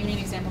for the union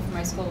example for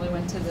my school, we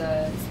went to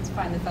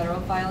find the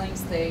federal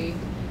filings. They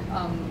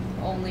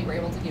only were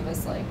able to give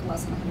us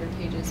less than 100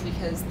 pages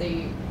because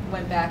they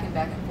went back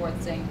and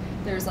forth saying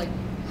there's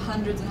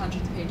hundreds and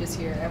hundreds of pages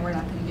here and we're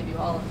not going to give you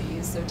all of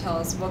these, so tell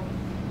us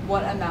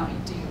what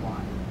amount do you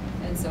want.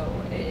 And so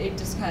it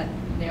just kind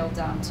of nailed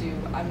down to,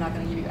 I'm not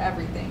going to give you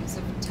everything,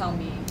 so tell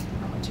me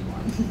how much you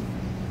want.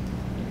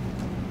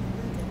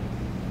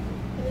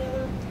 Any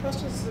other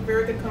questions? This is a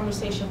very good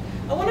conversation.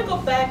 I want to go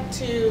back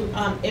to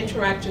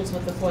interactions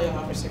with the FOIA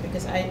officer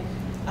because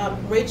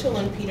Rachel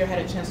and Peter had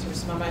a chance to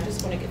respond, but I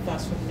just want to get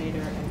thoughts from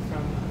Nader and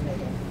from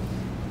Megan.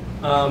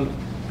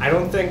 I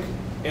don't think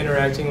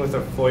interacting with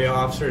a FOIA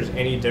officer is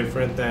any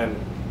different than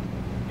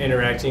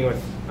interacting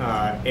with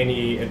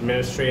any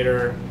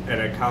administrator at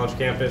a college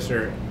campus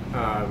or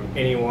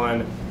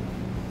anyone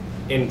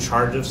in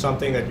charge of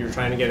something that you're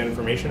trying to get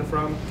information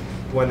from.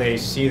 When they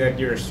see that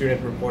you're a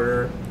student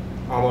reporter,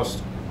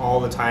 almost all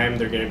the time.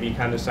 They're going to be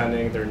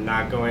condescending. They're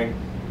not going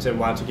to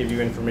want to give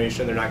you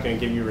information. They're not going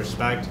to give you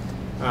respect.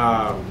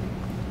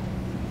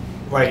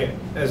 Like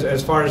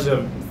as far as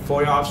a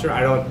FOIA officer,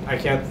 I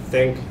can't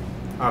think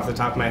off the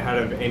top of my head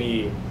of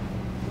any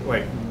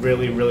like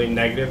really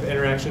negative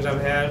interactions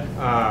I've had.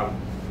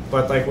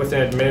 But like with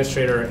an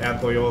administrator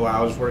at Loyola,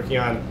 I was working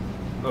on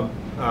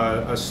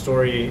a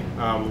story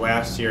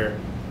last year,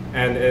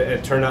 and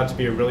it turned out to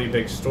be a really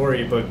big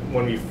story. But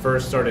when we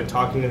first started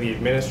talking to the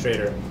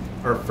administrator,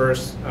 our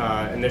first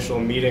initial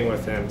meeting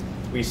with him,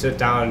 we sit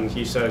down and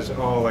he says,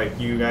 "Oh, like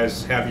you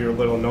guys have your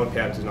little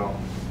notepads and all,"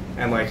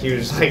 and like he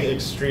was like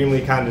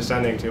extremely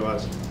condescending to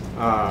us.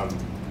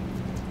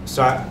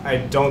 So I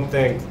don't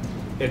think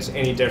it's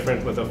any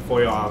different with a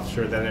FOIA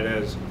officer than it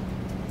is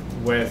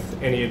with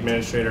any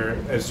administrator.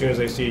 As soon as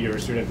they see you're a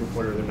student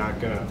reporter, they're not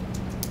gonna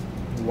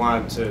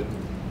want to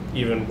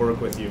even work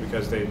with you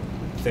because they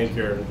think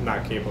you're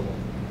not capable.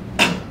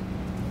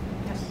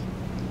 Yes.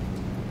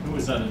 Who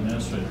was that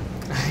administrator?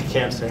 I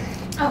can't say.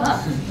 I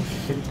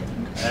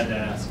had to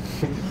ask.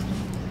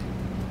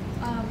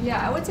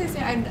 Yeah, I would say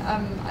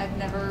I've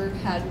never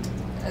had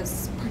a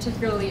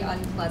particularly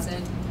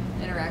unpleasant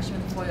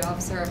interaction with a FOIA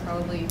officer. I've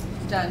probably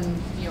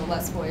done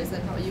less FOIAs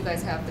than probably you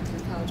guys have with your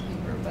college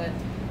paper, but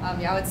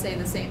yeah, I would say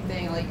the same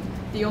thing. Like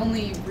the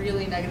only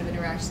really negative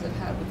interactions I've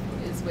had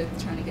is with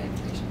trying to get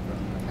information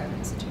from a private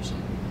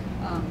institution,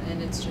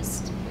 and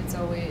it's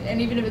always, and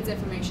even if it's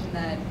information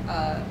that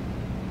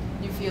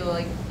you feel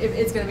like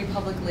it's going to be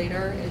public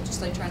later, it's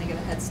just like trying to get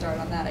a head start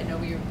on that. I know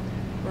we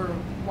were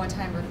one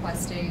time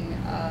requesting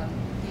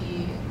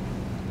the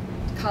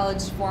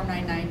college Form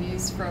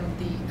 990s from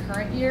the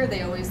current year.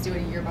 They always do it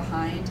a year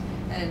behind,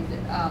 and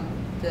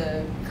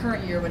the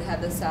current year would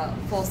have the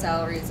full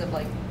salaries of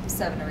like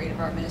 7 or 8 of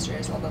our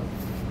administrators, while the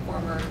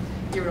former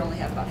year would only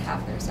have about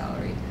half their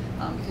salary,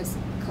 because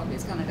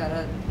Columbia's kind of got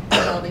a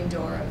revolving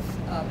door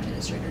of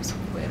administrators who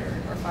quit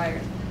or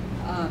fired.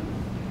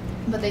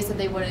 But they said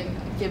they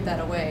wouldn't give that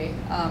away,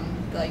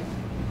 like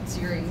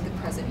during the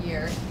present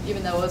year,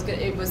 even though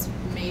it was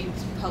made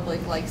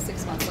public like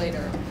 6 months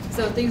later.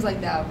 So things like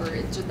that,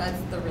 where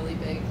that's the really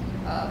big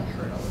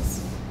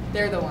hurdles.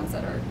 They're the ones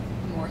that are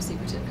more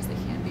secretive because they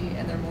can be,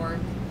 and they're more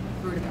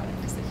rude about it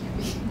because they can't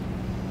be.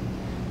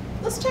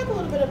 Let's talk a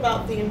little bit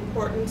about the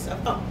importance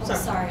of.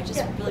 Sorry,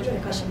 just a really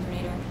quick question for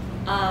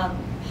Nader.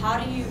 How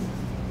do you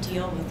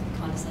deal with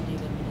condescending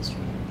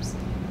administrators?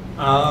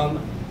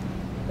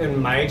 In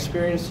my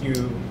experience,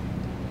 you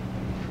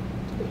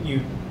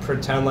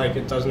pretend like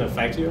it doesn't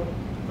affect you,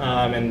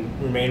 and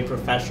remain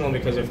professional,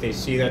 because if they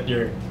see that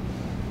you're,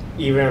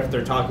 even if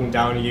they're talking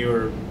down to you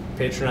or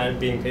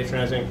being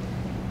patronizing,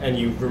 and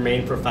you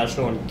remain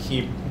professional and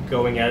keep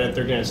going at it,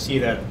 they're going to see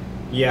that,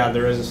 yeah,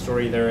 there is a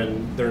story there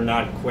and they're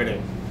not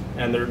quitting.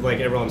 And they're, like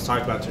everyone's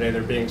talked about today,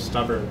 they're being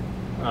stubborn.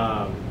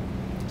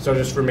 So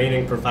just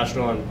remaining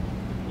professional, and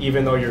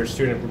even though you're a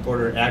student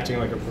reporter, acting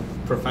like a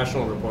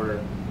professional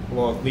reporter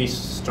will at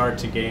least start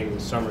to gain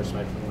some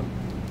respect from them.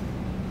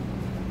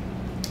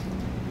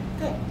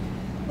 Good.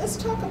 Let's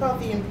talk about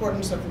the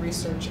importance of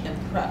research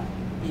and prep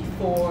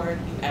before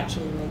you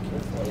actually make your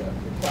FOIA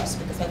request,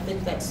 because I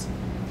think that's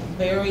a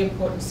very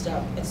important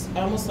step. It's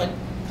almost like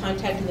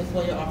contacting the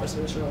FOIA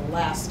officer is your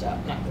last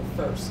step, not your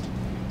first.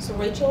 So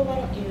Rachel, why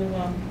don't you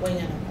weigh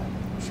in on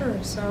that?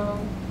 Sure. So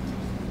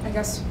I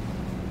guess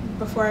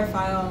before I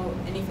file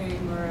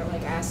anything or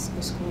like ask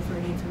the school for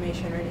any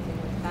information or anything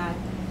like that,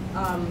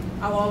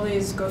 I'll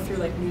always go through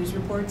like news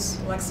reports.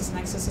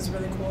 LexisNexis is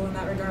really cool in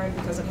that regard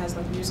because it has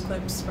like news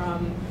clips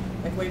from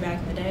like way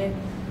back in the day.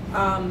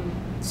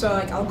 So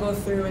like I'll go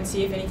through and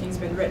see if anything's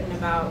been written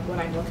about what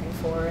I'm looking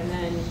for, and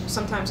then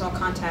sometimes I'll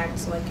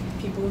contact like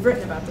people who've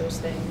written about those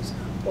things,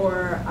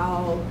 or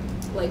I'll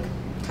like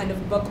kind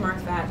of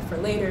bookmark that for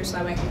later so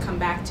that I can come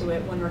back to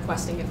it when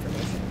requesting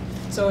information.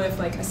 So if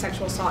like a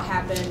sexual assault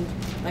happened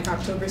like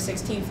October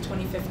 16th,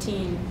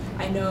 2015,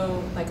 I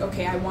know like,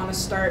 okay, I want to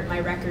start my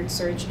record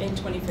search in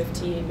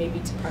 2015, maybe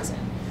to present.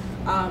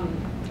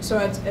 So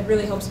it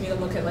really helps me to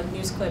look at like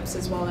news clips,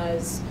 as well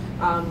as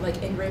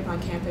like In Rape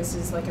on Campus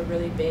is like a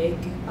really big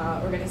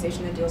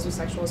organization that deals with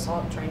sexual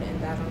assault, trying to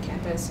end that on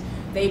campus.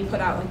 They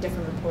put out like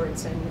different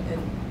reports, and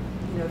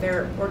you know,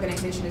 their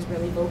organization is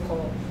really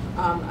vocal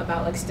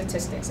about like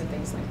statistics and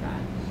things like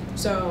that.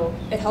 So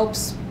it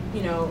helps,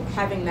 you know,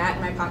 having that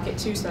in my pocket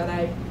too, so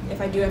that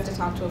if I do have to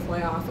talk to a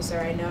FOIA officer,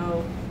 I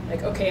know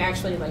like, okay,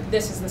 actually like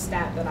this is the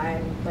stat that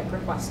I'm like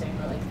requesting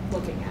or like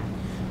looking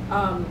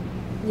at.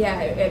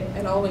 Yeah,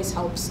 it always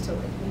helps to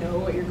like know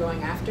what you're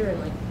going after, and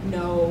like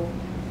know,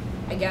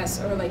 I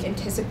guess, or like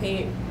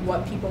anticipate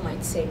what people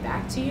might say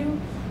back to you.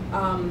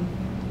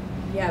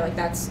 Yeah, like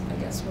that's, I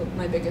guess, what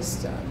my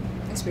biggest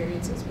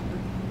experience is with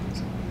it.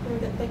 So. Very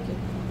good, thank you.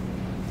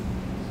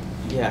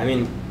 Yeah, I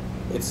mean,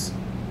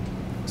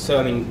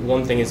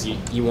 one thing is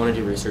you want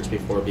to do research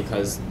before,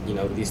 because, you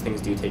know, these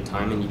things do take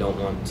time, and you don't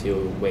want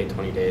to wait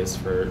 20 days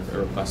for a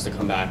request to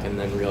come back and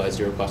then realize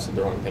you requested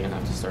the wrong thing and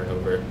have to start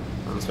over,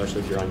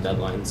 especially if you're on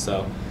deadline.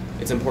 So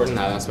it's important in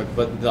that aspect.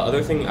 But the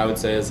other thing I would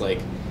say is, like,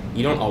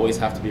 you don't always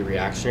have to be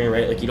reactionary,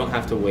 right? Like you don't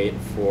have to wait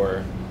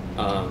for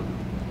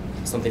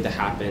something to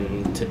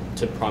happen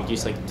to prompt you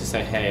to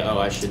say, hey, oh,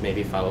 I should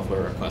maybe file a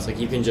FOIA request. Like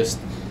you can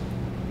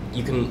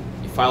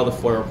file the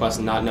FOIA request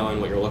not knowing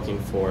what you're looking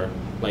for,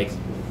 like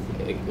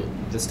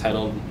this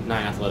Title IX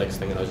athletics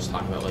thing that I was just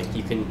talking about. Like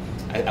you can,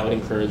 I would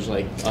encourage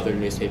like other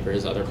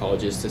newspapers, other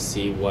colleges to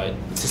see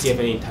if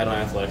any Title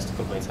IX athletics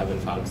complaints have been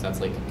filed, because that's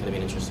like going to be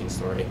an interesting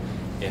story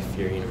if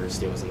your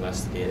university was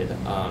investigated.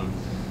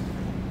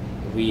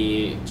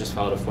 We just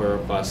filed a FOIA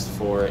request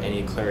for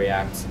any Clery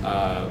Act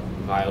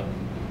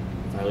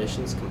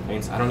violations,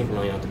 complaints. I don't even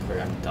really know what the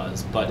Clery Act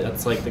does, but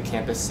it's like the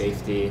campus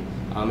safety.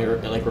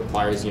 It like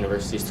requires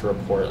universities to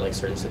report like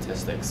certain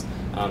statistics.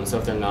 So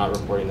if they're not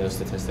reporting those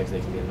statistics, they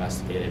can be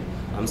investigated.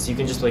 So you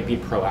can just like be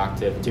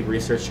proactive, do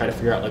research, try to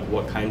figure out like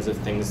what kinds of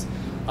things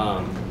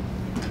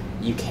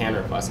you can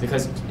request,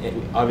 because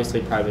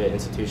obviously private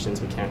institutions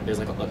there's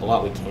like a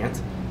lot we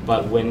can't,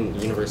 but when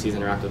universities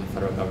interact with the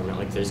federal government,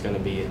 like there's going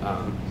to be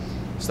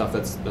stuff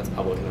that's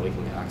public and that we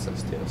can get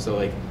access to. So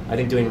like I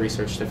think doing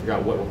research to figure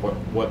out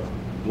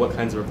what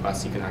kinds of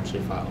requests you can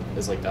actually file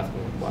is like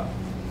definitely worthwhile.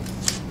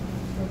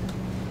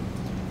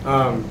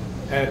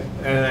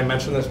 And I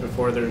mentioned this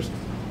before,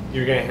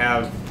 you're going to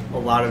have a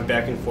lot of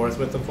back and forth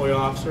with the FOIA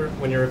officer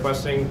when you're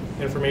requesting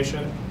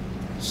information.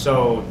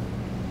 So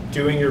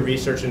doing your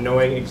research and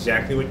knowing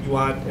exactly what you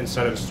want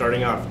instead of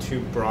starting off too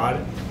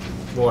broad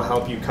will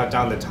help you cut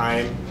down the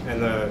time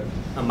and the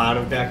amount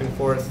of back and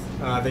forth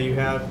that you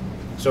have.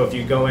 So if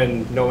you go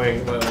in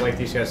knowing, like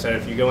these guys said,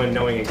 if you go in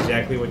knowing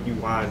exactly what you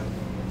want,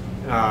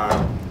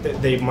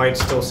 they might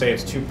still say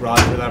it's too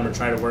broad for them or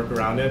try to work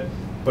around it,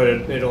 but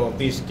it'll at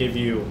least give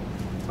you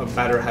a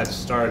better head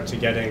start to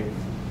getting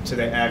to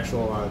the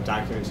actual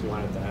documents you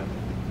want at the end.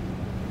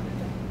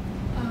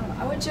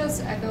 I would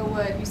just echo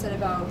what you said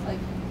about like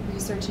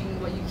researching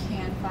what you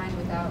can find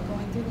without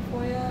going through the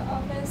FOIA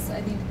office.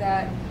 I think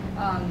that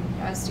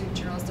as student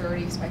journalists, they're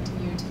already expecting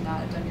you to not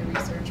have done your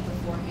research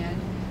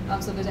beforehand.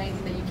 So if there's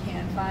anything that you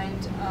can find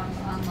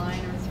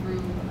online or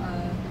through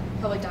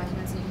public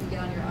documents that you can get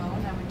on your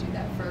own, I would do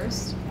that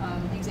first.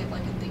 An example I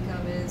can think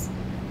of is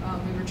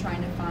we were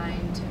trying to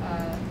find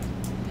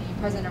the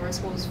president of our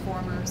school's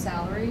former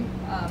salary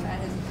at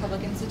his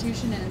public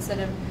institution, and instead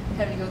of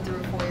having to go through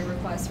a FOIA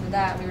request for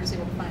that, we were just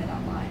able to find it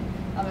online.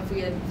 If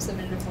we had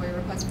submitted a FOIA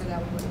request for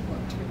that, we would have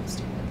looked really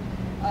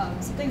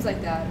stupid. So things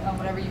like that,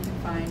 whatever you can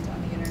find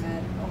on the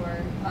internet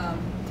or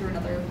through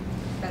another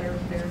better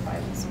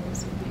verifiable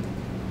source would be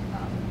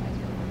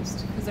ideal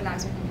first, because they're not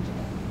expecting you to do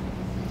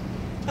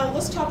that.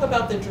 Let's talk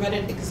about the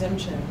dreaded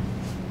exemption.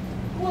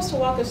 Who wants to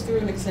walk us through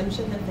an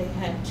exemption that they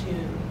had to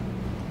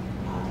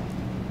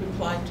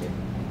reply to?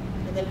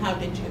 And then how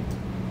did you?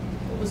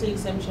 What was the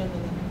exemption?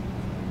 And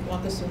then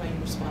walk us through how you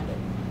responded.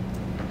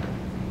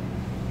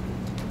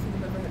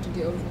 I've never had to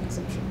deal with an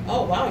exemption.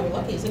 Oh, wow, you're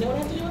lucky. Has anyone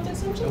had to deal with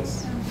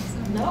exemptions?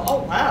 No. No?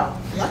 Oh, wow.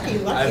 Lucky.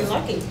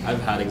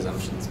 I've had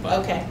exemptions, but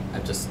okay.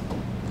 I've just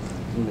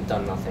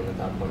done nothing at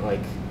that point.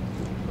 Like,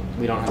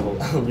 we don't have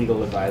a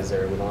legal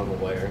advisor, we don't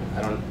have a lawyer.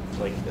 I don't,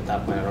 like, at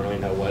that point, I don't really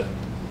know what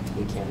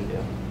we can do.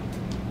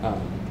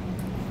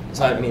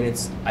 So, I mean,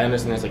 I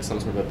understand there's, like, some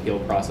sort of appeal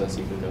process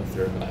you can go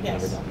through, but I've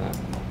never done that.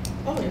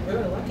 Oh, you're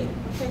really lucky.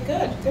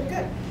 Okay,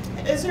 good.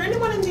 Is there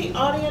anyone in the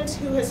audience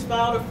who has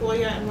filed a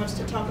FOIA and wants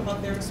to talk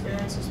about their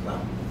experience as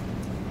well?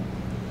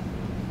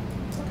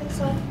 Okay,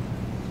 so.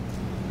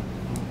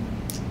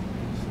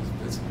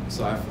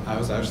 So I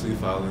was actually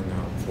filing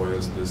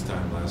FOIAs this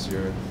time last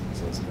year,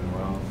 so it's been a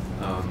while.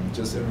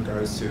 Just in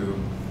regards to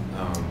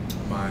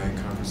my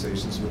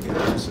conversations with the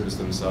officers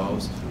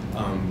themselves,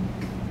 I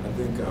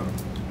think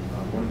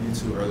one of you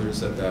two earlier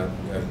said that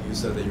you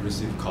said that you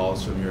received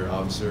calls from your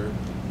officer.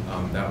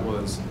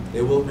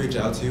 They will reach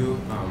out to you,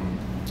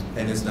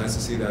 and it's nice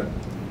to see that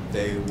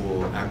they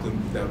will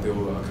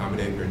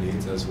accommodate your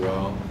needs as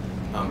well.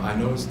 I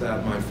noticed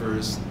that my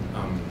first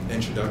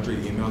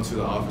introductory email to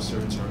the officer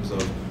in terms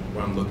of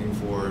what I'm looking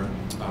for,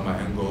 my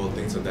end goal,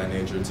 things of that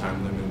nature,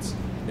 time limits,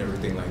 and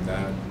everything like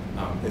that.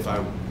 If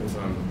I'm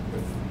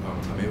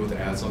able to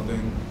add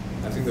something,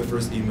 I think the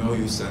first email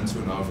you send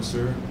to an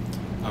officer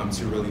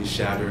to really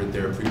shatter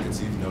their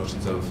preconceived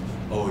notions of,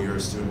 oh, you're a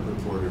student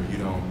reporter,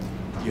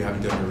 you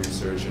haven't done your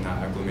research, you're not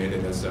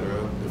acclimated, etc.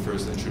 The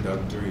first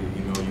introductory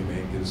email you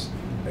make is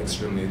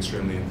extremely,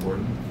 extremely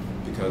important,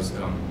 because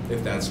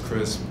if that's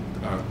crisp,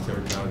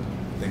 clear cut,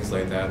 things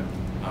like that,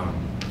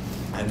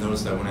 I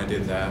noticed that when I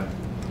did that,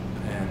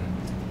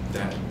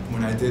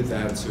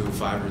 to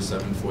 5 or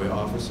 7 FOIA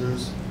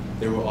officers,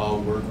 they will all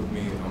work with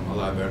me a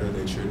lot better.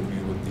 They treated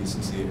me with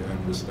decency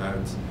and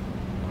respect.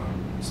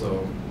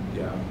 So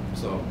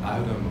I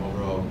had an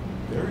overall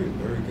very,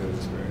 very good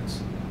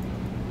experience.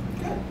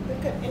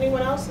 Good.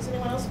 Anyone else? Has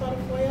anyone else filed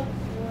a FOIA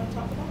you want to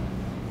talk about?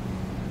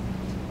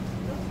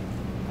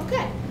 No?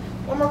 Okay.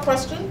 One more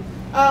question.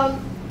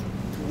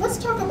 Let's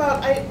talk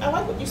about, I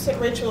like what you said,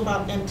 Rachel,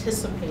 about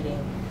anticipating.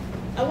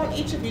 I want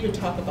each of you to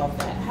talk about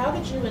that. How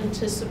did you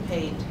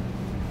anticipate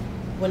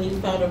when you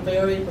filed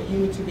what you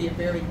knew to be a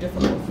very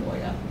difficult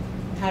FOIA?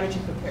 How did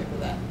you prepare for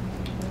that?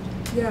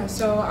 Yeah,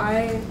 so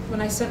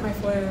when I sent my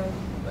FOIA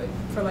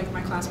for like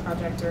my class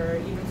project or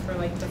even for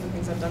like different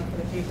things I've done for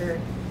the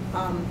paper,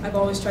 I've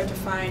always tried to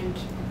find,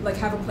 like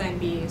have a plan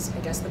B is I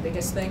guess the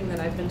biggest thing that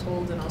I've been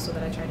told and also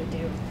that I try to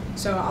do.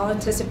 So I'll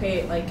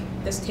anticipate like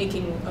this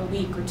taking a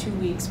week or 2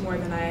 weeks more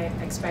than I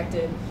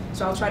expected.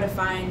 So I'll try to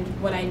find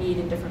what I need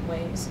in different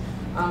ways.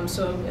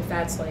 So if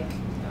that's like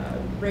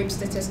rape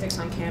statistics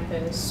on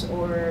campus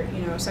or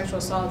sexual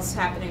assaults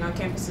happening on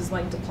campuses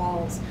like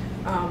DePaul's,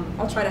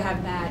 I'll try to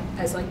have that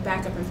as like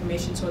backup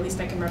information so at least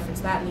I can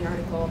reference that in the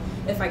article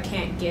if I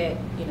can't get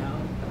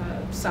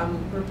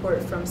some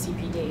report from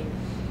CPD.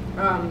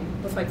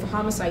 With like the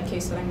homicide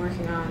case that I'm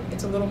working on,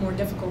 it's a little more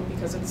difficult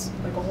because it's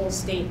like a whole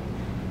state,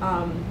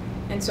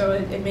 and so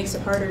it makes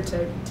it harder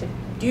to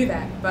do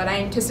that. But I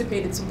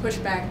anticipated some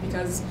pushback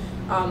because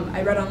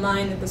I read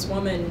online that this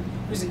woman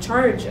who's in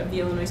charge of the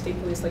Illinois State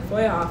Police like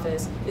FOIA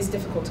office is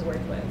difficult to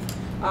work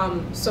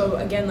with. So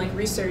again, like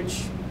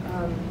research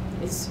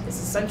is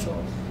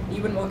essential.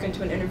 You wouldn't walk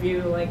into an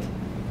interview like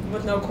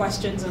with no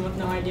questions and with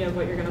no idea of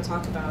what you're going to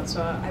talk about.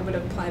 So I would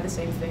apply the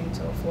same thing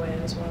to a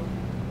FOIA as well.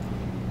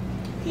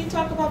 Can you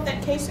talk about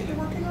that case that you're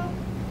working on?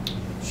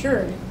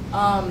 Sure.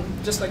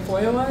 Just like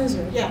FOIA-wise?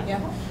 Or?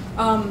 Yeah.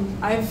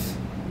 I've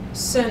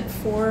sent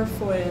 4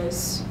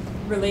 FOIAs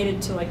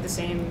related to like the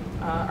same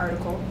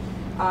article.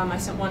 I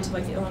sent one to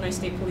like the Illinois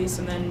State Police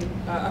and then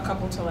a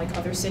couple to like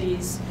other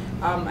cities.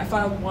 I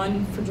filed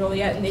one for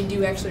Joliet and they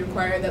do actually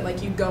require that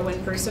like you go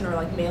in person or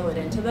like mail it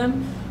into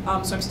them.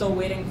 So I'm still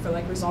waiting for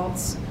like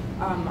results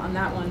on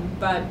that one.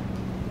 But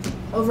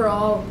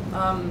overall,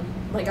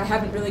 like I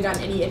haven't really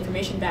gotten any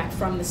information back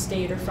from the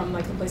state or from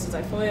like the places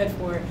I FOIA'd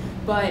for,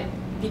 but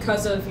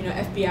because of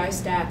FBI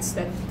stats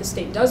that the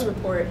state does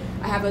report,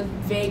 I have a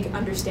vague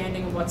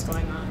understanding of what's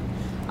going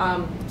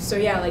on. So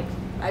yeah, like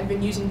I've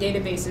been using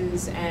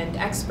databases and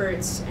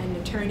experts and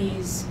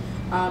attorneys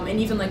and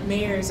even like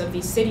mayors of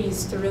these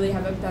cities to really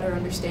have a better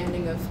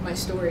understanding of my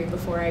story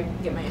before I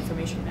get my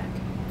information back.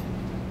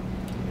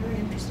 Very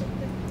interesting.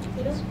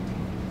 Peter?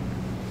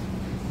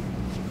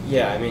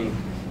 Yeah, I mean,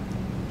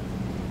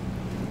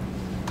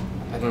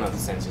 I don't know if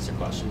this answers your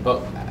question,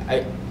 but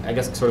I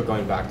guess sort of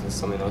going back to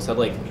something that was said,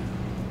 like,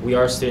 we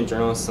are student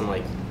journalists and,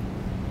 like,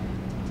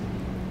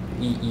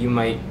 you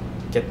might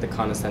get the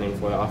condescending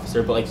FOIA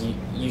officer, but, like,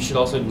 you should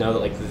also know that,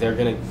 like,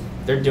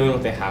 they're doing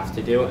what they have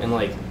to do, and,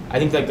 like, I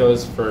think that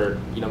goes for,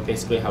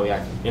 basically how we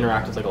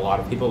interact with, like, a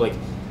lot of people. Like,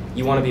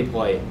 you want to be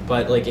polite,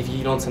 but, like, if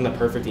you don't send the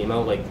perfect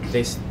email, like,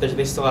 they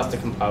still have to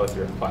comply with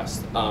your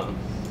request.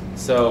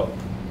 So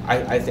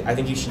I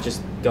think you should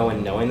just go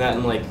in knowing that,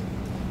 and, like,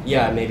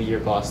 yeah, maybe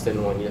your boss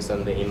didn't want you to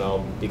send the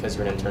email because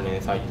you're an intern and they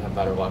thought you'd have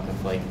better luck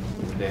if, like,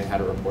 they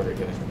had a reporter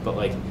giving it. But,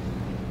 like,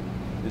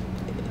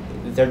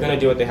 they're gonna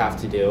do what they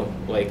have to do.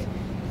 Like,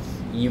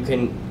 you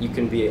can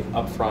be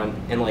upfront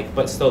and, like,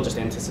 but still just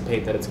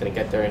anticipate that it's gonna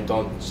get there and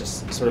don't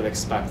just sort of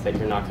expect that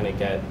you're not gonna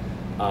get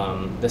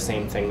the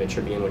same thing the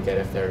Tribune would get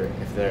if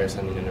they're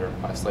sending in a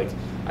request. Like,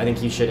 I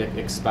think you should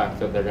expect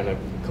that they're gonna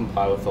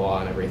comply with the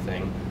law and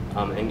everything,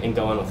 and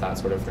go in with that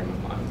sort of frame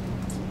of mind.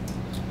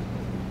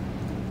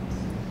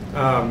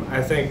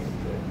 I think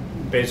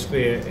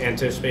basically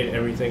anticipate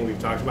everything we've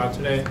talked about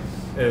today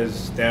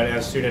is that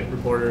as student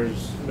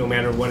reporters, no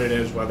matter what it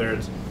is, whether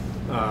it's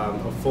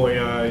a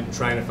FOIA,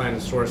 trying to find a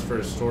source for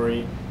a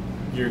story,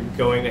 you're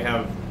going to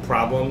have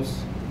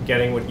problems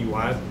getting what you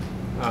want.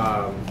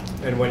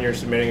 And when you're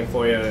submitting a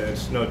FOIA,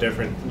 it's no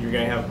different. You're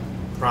going to have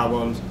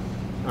problems.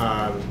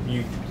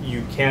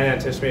 You can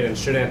anticipate and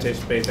should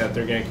anticipate that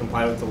they're going to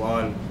comply with the law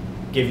and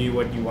give you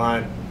what you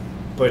want,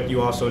 but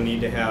you also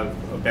need to have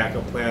a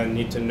backup plan,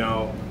 need to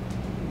know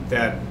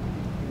that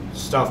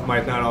stuff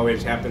might not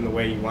always happen the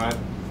way you want.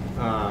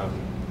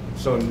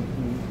 So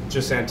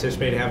just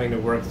anticipate having to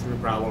work through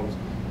problems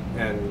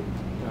and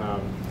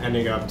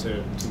ending up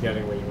to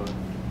getting what you want.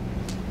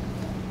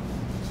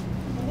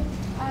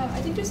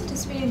 I think just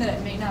anticipating that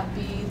it may not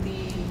be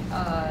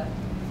the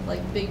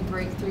like big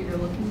breakthrough you're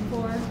looking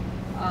for.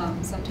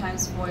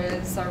 Sometimes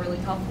FOIAs are really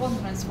helpful, and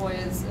sometimes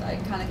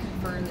FOIAs kind of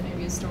confirm that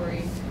maybe a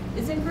story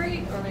isn't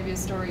great, or maybe a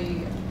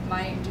story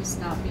might just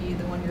not be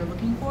the one you're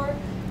looking for.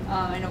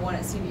 I know one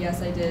at CBS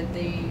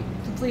they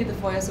completed the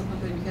FOIA so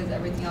quickly because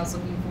everything I was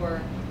looking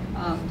for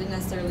didn't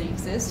necessarily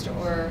exist,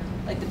 or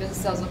like the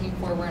business I was looking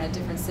for were in a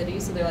different city,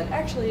 so they're like,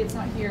 actually it's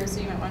not here,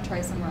 so you might want to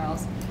try somewhere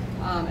else.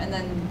 And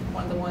then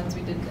one of the ones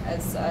we did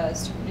as a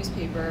student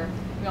newspaper,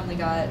 we only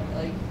got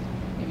like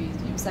maybe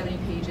 70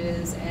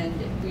 pages, and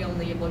we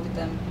only looked at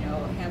them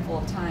a handful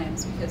of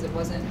times because it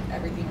wasn't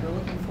everything we were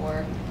looking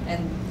for,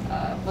 and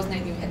wasn't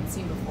anything we hadn't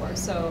seen before.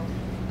 So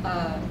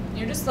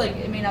just like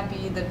it may not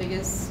be the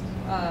biggest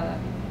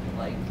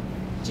like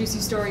juicy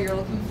story you're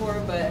looking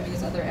for, but I mean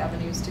there's other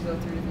avenues to go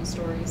through different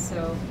stories.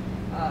 So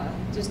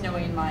just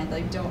knowing in mind,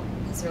 like, don't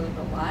necessarily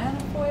rely on a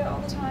FOIA all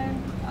the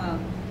time.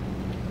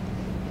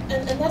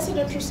 And that's an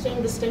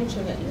interesting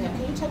distinction that you have.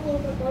 Can you talk a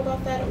little bit more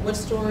about that? What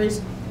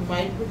stories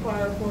might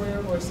require a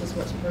FOIA versus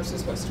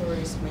what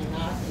stories may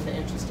not, in the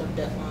interest of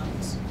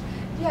deadlines?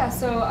 Yeah,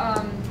 so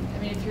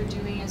mean, if you're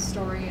doing a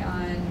story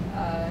on,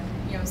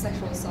 you know,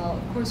 sexual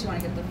assault, of course you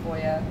want to get the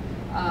FOIA.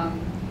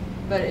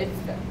 But if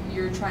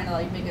you're trying to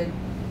like make a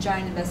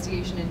giant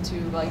investigation into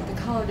like the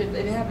college, if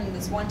it happened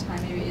this one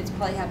time, maybe it's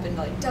probably happened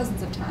like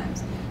dozens of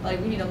times. Like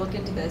we need to look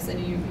into this,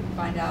 and you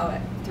find out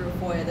through a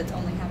FOIA that's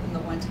only happened the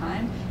one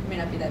time. It may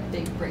not be that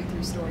big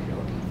breakthrough story you're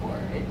looking for.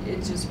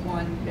 It's just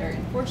one very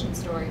unfortunate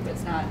story, but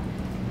it's not,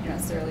 you know,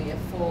 necessarily a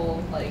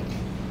full like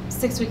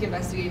 6-week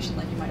investigation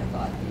like you might have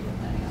thought that you were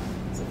planning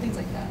on. So things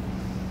like that.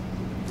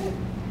 Good.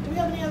 Do we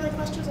have any other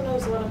questions? I know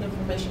there's a lot of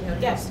information here.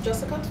 Yes,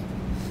 Jessica?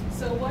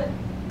 So what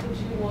would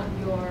you want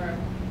your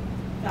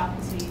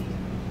faculty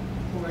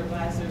or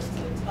advisors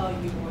to tell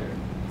you or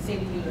say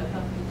to you to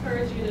help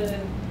encourage you to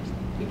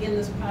begin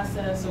this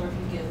process, or if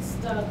you get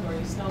stuck or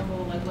you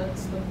stumble, like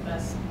what's the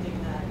best thing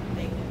that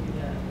they can do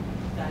to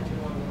guide you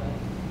along the way?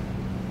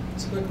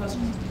 It's a good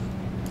question.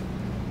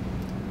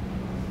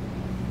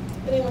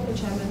 Anyone can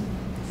chime in?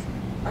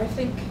 I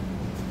think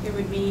it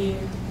would be,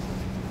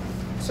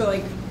 so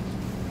like,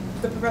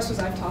 the professors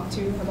I've talked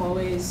to have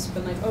always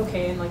been like,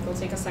 okay, and like they'll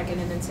take a second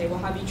and then say, well,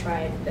 have you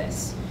tried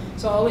this?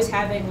 So always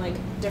having like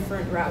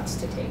different routes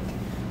to take,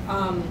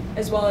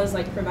 as well as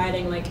like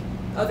providing like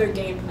other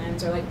game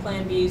plans, or like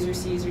plan Bs or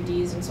Cs or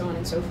Ds and so on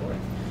and so forth.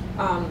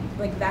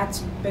 Like that's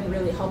been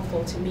really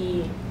helpful to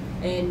me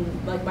in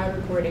like my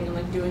reporting and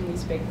like doing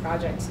these big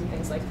projects and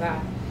things like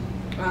that.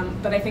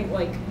 But I think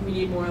like we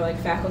need more like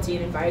faculty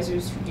and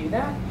advisors who do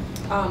that,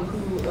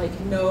 who like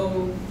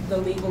know the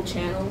legal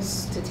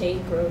channels to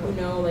take, or who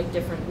know like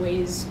different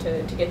ways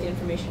to get the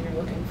information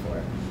you're looking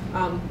for.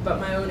 But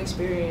my own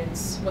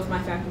experience with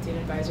my faculty and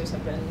advisors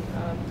have been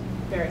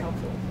very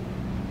helpful.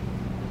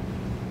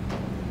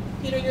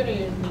 Peter, you're in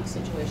a unique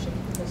situation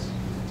because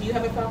do you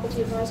have a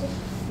faculty advisor?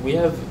 We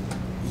have,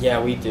 yeah,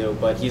 we do,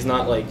 but he's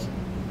not like,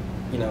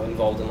 you know,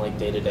 involved in like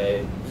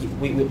day-to-day.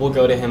 We'll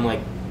go to him like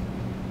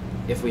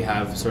if we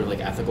have sort of like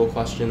ethical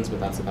questions, but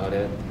that's about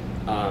it.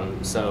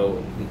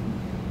 So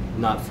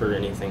not for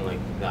anything like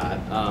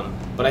that.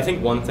 But I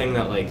think one thing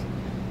that like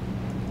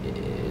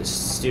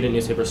student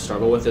newspapers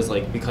struggle with is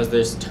like, because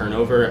there's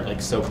turnover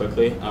like so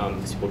quickly,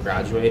 because people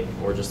graduate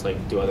or just like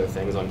do other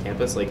things on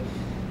campus, like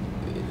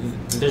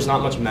there's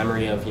not much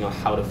memory of, you know,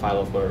 how to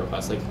file a FOIA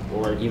request, like,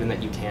 or even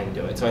that you can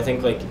do it. So I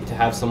think like to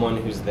have someone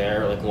who's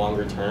there like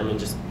longer term and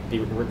just be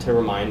to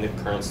remind the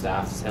current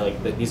staff to say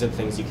like these are the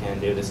things you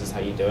can do, this is how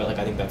you do it. Like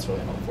I think that's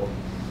really helpful.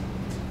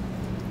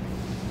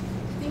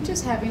 I think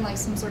just having like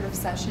some sort of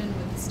session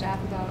with the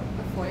staff about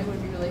a FOIA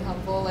would be really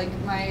helpful. Like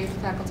my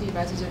faculty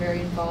advisors are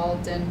very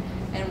involved, and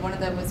one of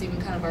them was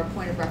even kind of our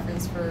point of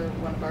reference for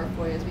one of our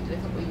FOIAs we did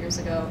a couple of years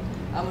ago,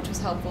 which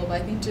was helpful.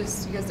 But I think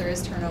just because there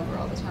is turnover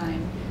all the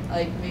time,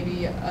 like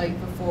maybe a week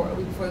before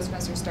the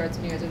semester starts,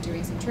 when you guys are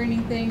doing some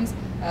training things,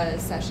 a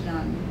session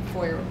on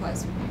FOIA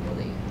requests would be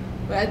really,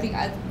 but I think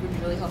it would be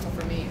really helpful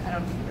for me. I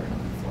don't think I've ever done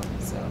it before,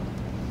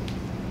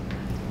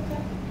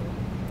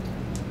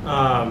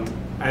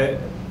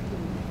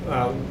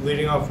 so.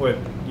 Leading off what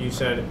you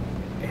said,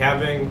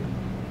 having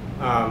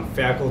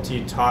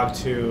faculty talk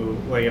to,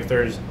 like if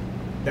there's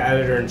the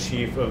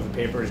editor-in-chief of the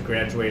paper is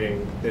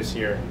graduating this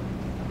year,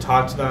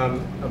 talk to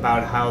them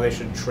about how they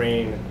should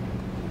train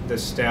the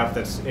staff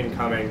that's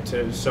incoming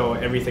so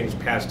everything's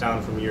passed down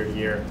from year to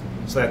year,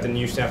 so that the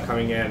new staff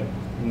coming in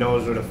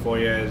knows what a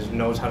FOIA is,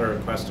 knows how to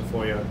request a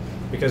FOIA.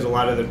 Because a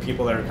lot of the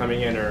people that are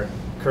coming in are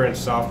current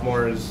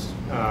sophomores,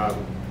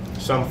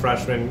 some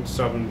freshmen,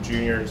 some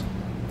juniors,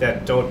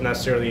 that don't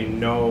necessarily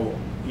know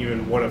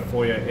even what a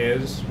FOIA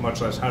is,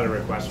 much less how to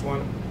request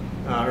one,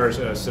 or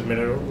submit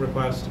a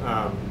request.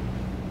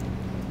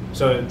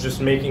 So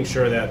just making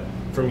sure that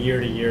from year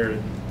to year,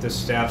 the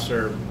staffs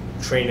are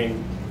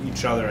training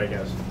each other, I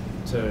guess,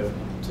 to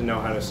know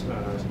how to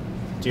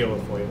deal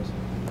with FOIAs.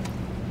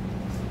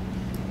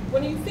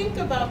 When you think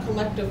about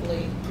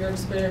collectively your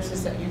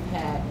experiences that you've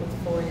had with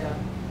FOIA,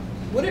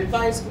 what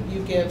advice would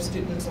you give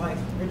students like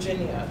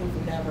Virginia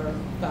who've never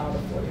filed a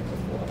FOIA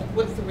before? Like,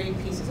 what 3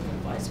 pieces of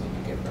advice would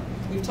you give them?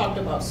 We've talked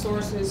about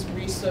sources,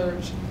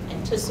 research,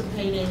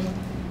 anticipating,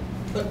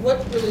 but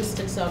what really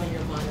sticks out in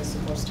your mind as the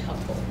most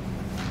helpful?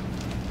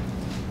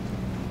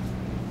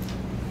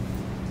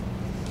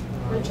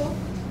 Rachel?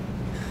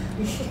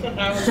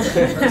 I was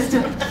first.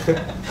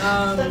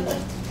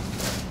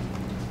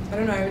 I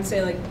don't know, I would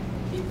say like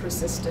be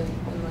persistent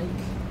and like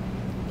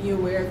be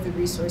aware of the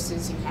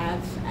resources you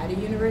have at a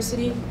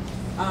university.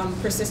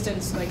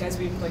 Persistence, like as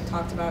we've like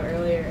talked about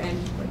earlier, and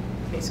like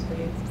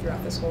basically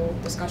throughout this whole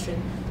discussion,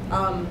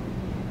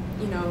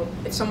 you know,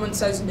 if someone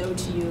says no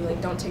to you,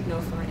 like don't take no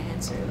for an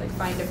answer, like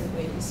find different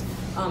ways.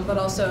 But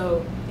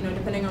also, you know,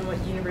 depending on what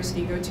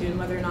university you go to and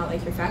whether or not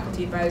like your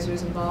faculty advisor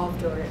is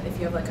involved, or if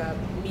you have like a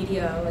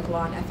media, like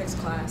law and ethics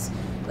class,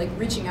 like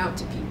reaching out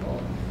to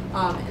people.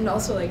 And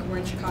also like we're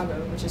in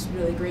Chicago, which is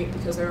really great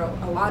because there are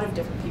a lot of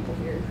different people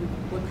here who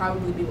would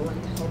probably be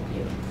willing to help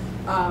you.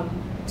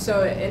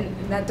 So, and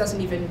that doesn't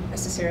even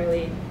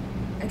necessarily,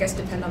 I guess,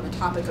 depend on the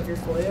topic of your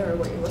FOIA or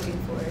what you're looking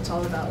for. It's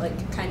all about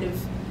like kind of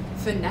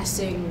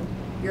finessing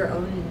your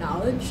own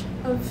knowledge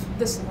of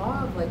this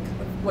law, of like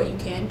of what you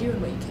can do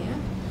and what you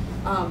can't.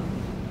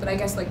 But I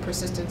guess like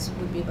persistence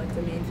would be like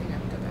the main thing I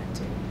would go back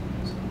to.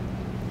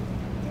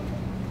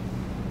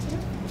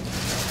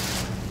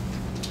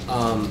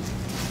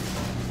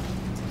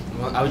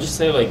 Well, I would just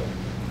say like,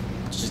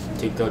 just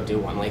to go do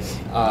one. Like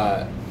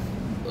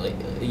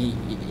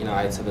you know,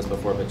 I had said this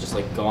before, but just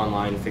like go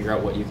online, figure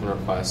out what you can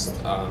request,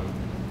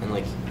 and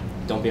like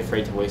don't be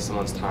afraid to waste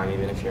someone's time,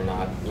 even if you're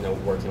not, you know,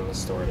 working on the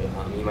story.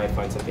 You might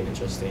find something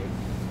interesting.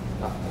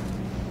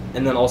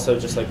 And then also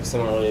just like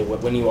similarly,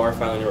 when you are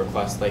filing a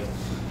request, like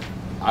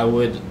I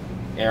would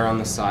err on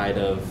the side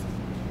of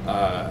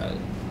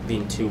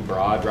being too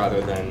broad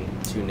rather than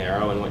too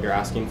narrow in what you're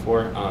asking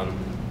for.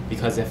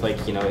 Because if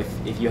like, you know,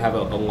 if you have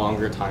a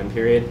longer time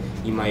period,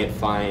 you might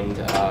find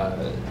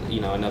you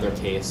know, another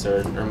case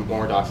or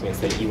more documents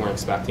that you weren't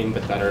expecting,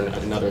 but that are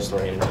another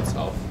story in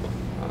itself.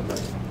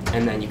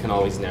 And then you can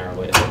always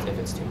narrow it if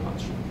it's too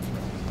much.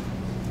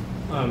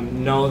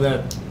 Know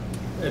that,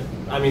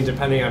 I mean,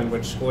 depending on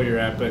which school you're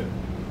at, but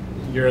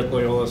you're at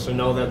Loyola, so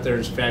know that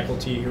there's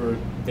faculty who are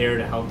there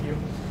to help you,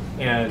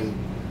 and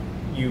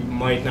you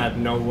might not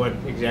know what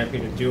exactly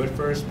to do at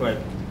first, but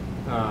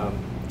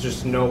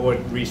just know what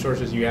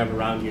resources you have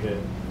around you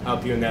to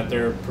help you, and that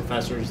there are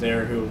professors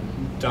there who've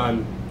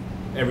done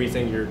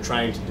everything you're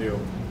trying to do,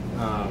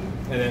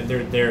 and that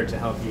they're there to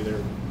help you.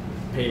 They're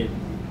paid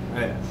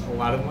a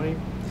lot of money.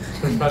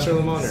 Professor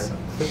Lamone, or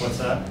what's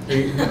that?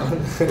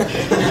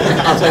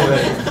 I'll tell you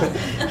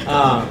later.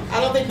 I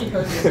don't think he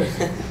heard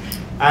you.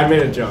 I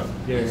made a joke.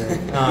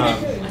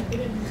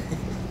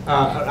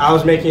 I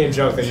was making a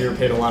joke that you were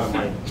paid a lot of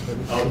money.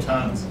 Oh,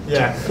 tons.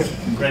 Yeah.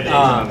 Great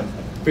agent.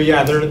 But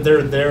yeah,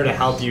 they're there to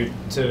help you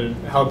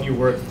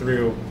work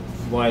through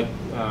what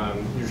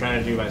you're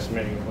trying to do by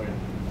submitting a FOIA.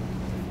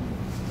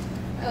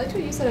 I liked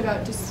what you said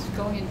about just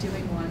going and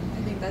doing one.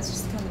 I think that's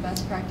just kind of the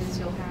best practice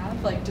you'll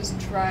have. Like, just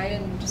try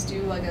and just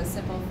do like a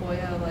simple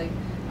FOIA, like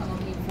I'm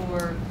looking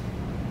for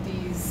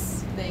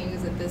these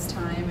things at this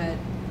time at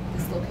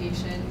this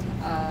location.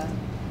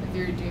 If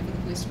you're doing it for the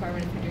police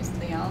department, if you're doing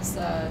something else,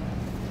 that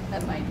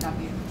might not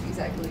be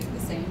exactly the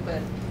same,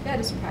 but yeah,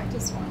 just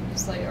practice one.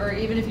 Just like, or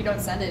even if you don't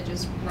send it,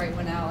 just write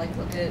one out. Like,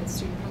 look at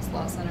Student Press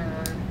Law Center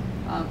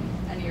or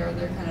any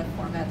other kind of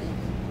format that you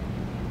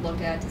can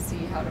look at to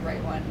see how to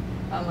write one.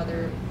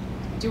 Whether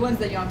do ones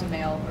that you don't have to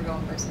mail or go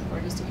in person, or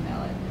just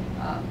email it.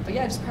 But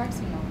yeah, just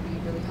practicing one would be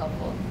really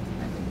helpful,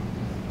 I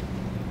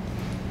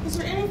think. Is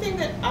there anything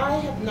that I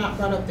have not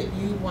brought up that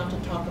you want to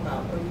talk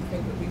about or you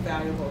think would be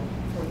valuable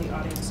for the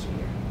audience to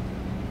hear,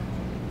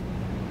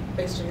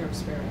 based on your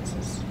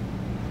experiences?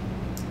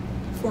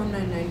 Form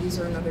 990s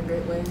are another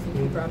great way. I think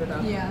you brought it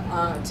up.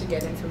 Yeah. To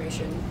get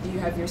information. You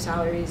have your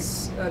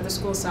salaries, the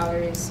school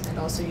salaries, and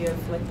also you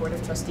have like Board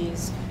of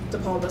Trustees.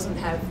 DePaul doesn't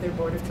have their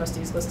Board of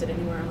Trustees listed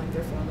anywhere on like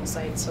their formal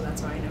site, so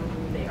that's how I know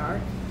who they are.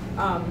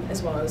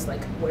 As well as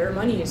like where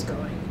money is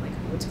going, like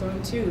who it's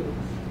going to.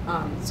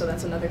 So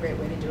that's another great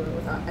way to do it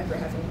without ever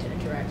having to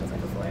interact with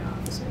like a FOIA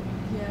officer.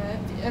 Yeah,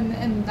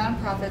 and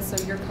nonprofits,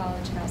 so your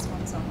college has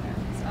one somewhere.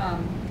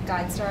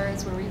 GuideStar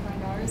is where we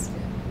find ours.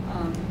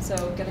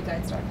 So get a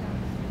GuideStar account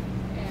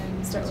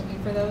and start looking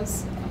for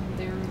those.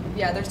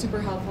 They're super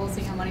helpful,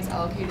 seeing how money's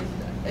allocated.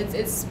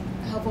 It's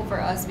helpful for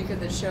us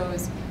because it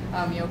shows,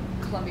 you know,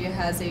 Columbia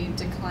has a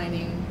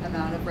declining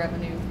amount of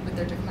revenue with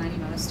their declining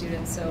amount of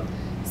students. So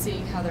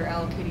seeing how they're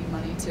allocating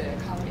money to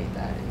accommodate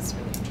that is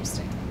really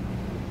interesting.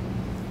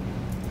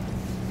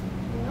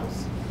 Anyone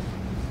else?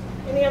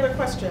 Any other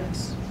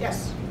questions?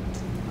 Yes.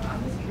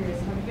 I'm just curious,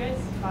 have you guys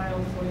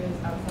filed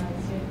FOIAs outside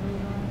the state of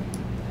Illinois?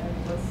 And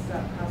what's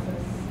that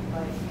process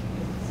like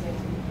in the state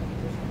of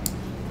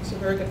Illinois? It's a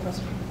very good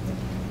question.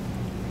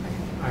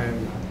 I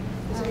am not.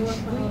 Does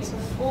anyone want to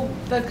Well,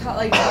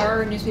 like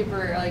our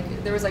newspaper,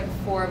 like there was like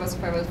 5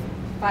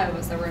 of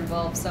us that were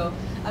involved. So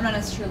I'm not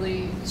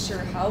necessarily sure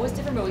how it was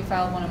different, but we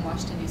filed one in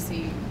Washington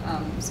D.C.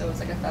 So it was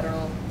like a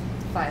federal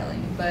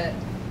filing. But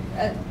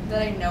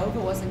that I know of,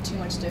 it wasn't too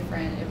much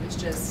different. It was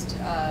just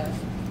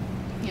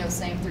you know,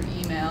 saying through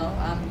email, you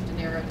have to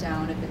narrow it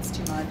down if it's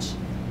too much.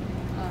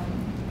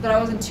 But I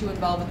wasn't too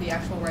involved with the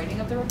actual writing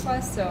of the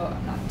request, so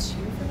I'm not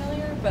too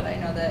familiar. But I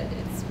know that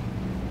it's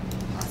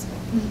possible.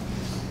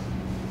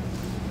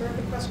 Very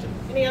good question.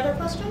 Any other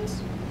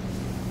questions?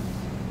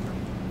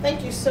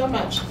 Thank you so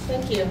much.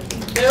 Thank you.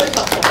 Very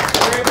helpful.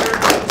 Very, very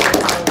helpful.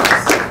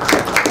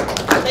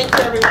 Thank you,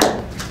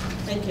 everyone.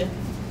 Thank you.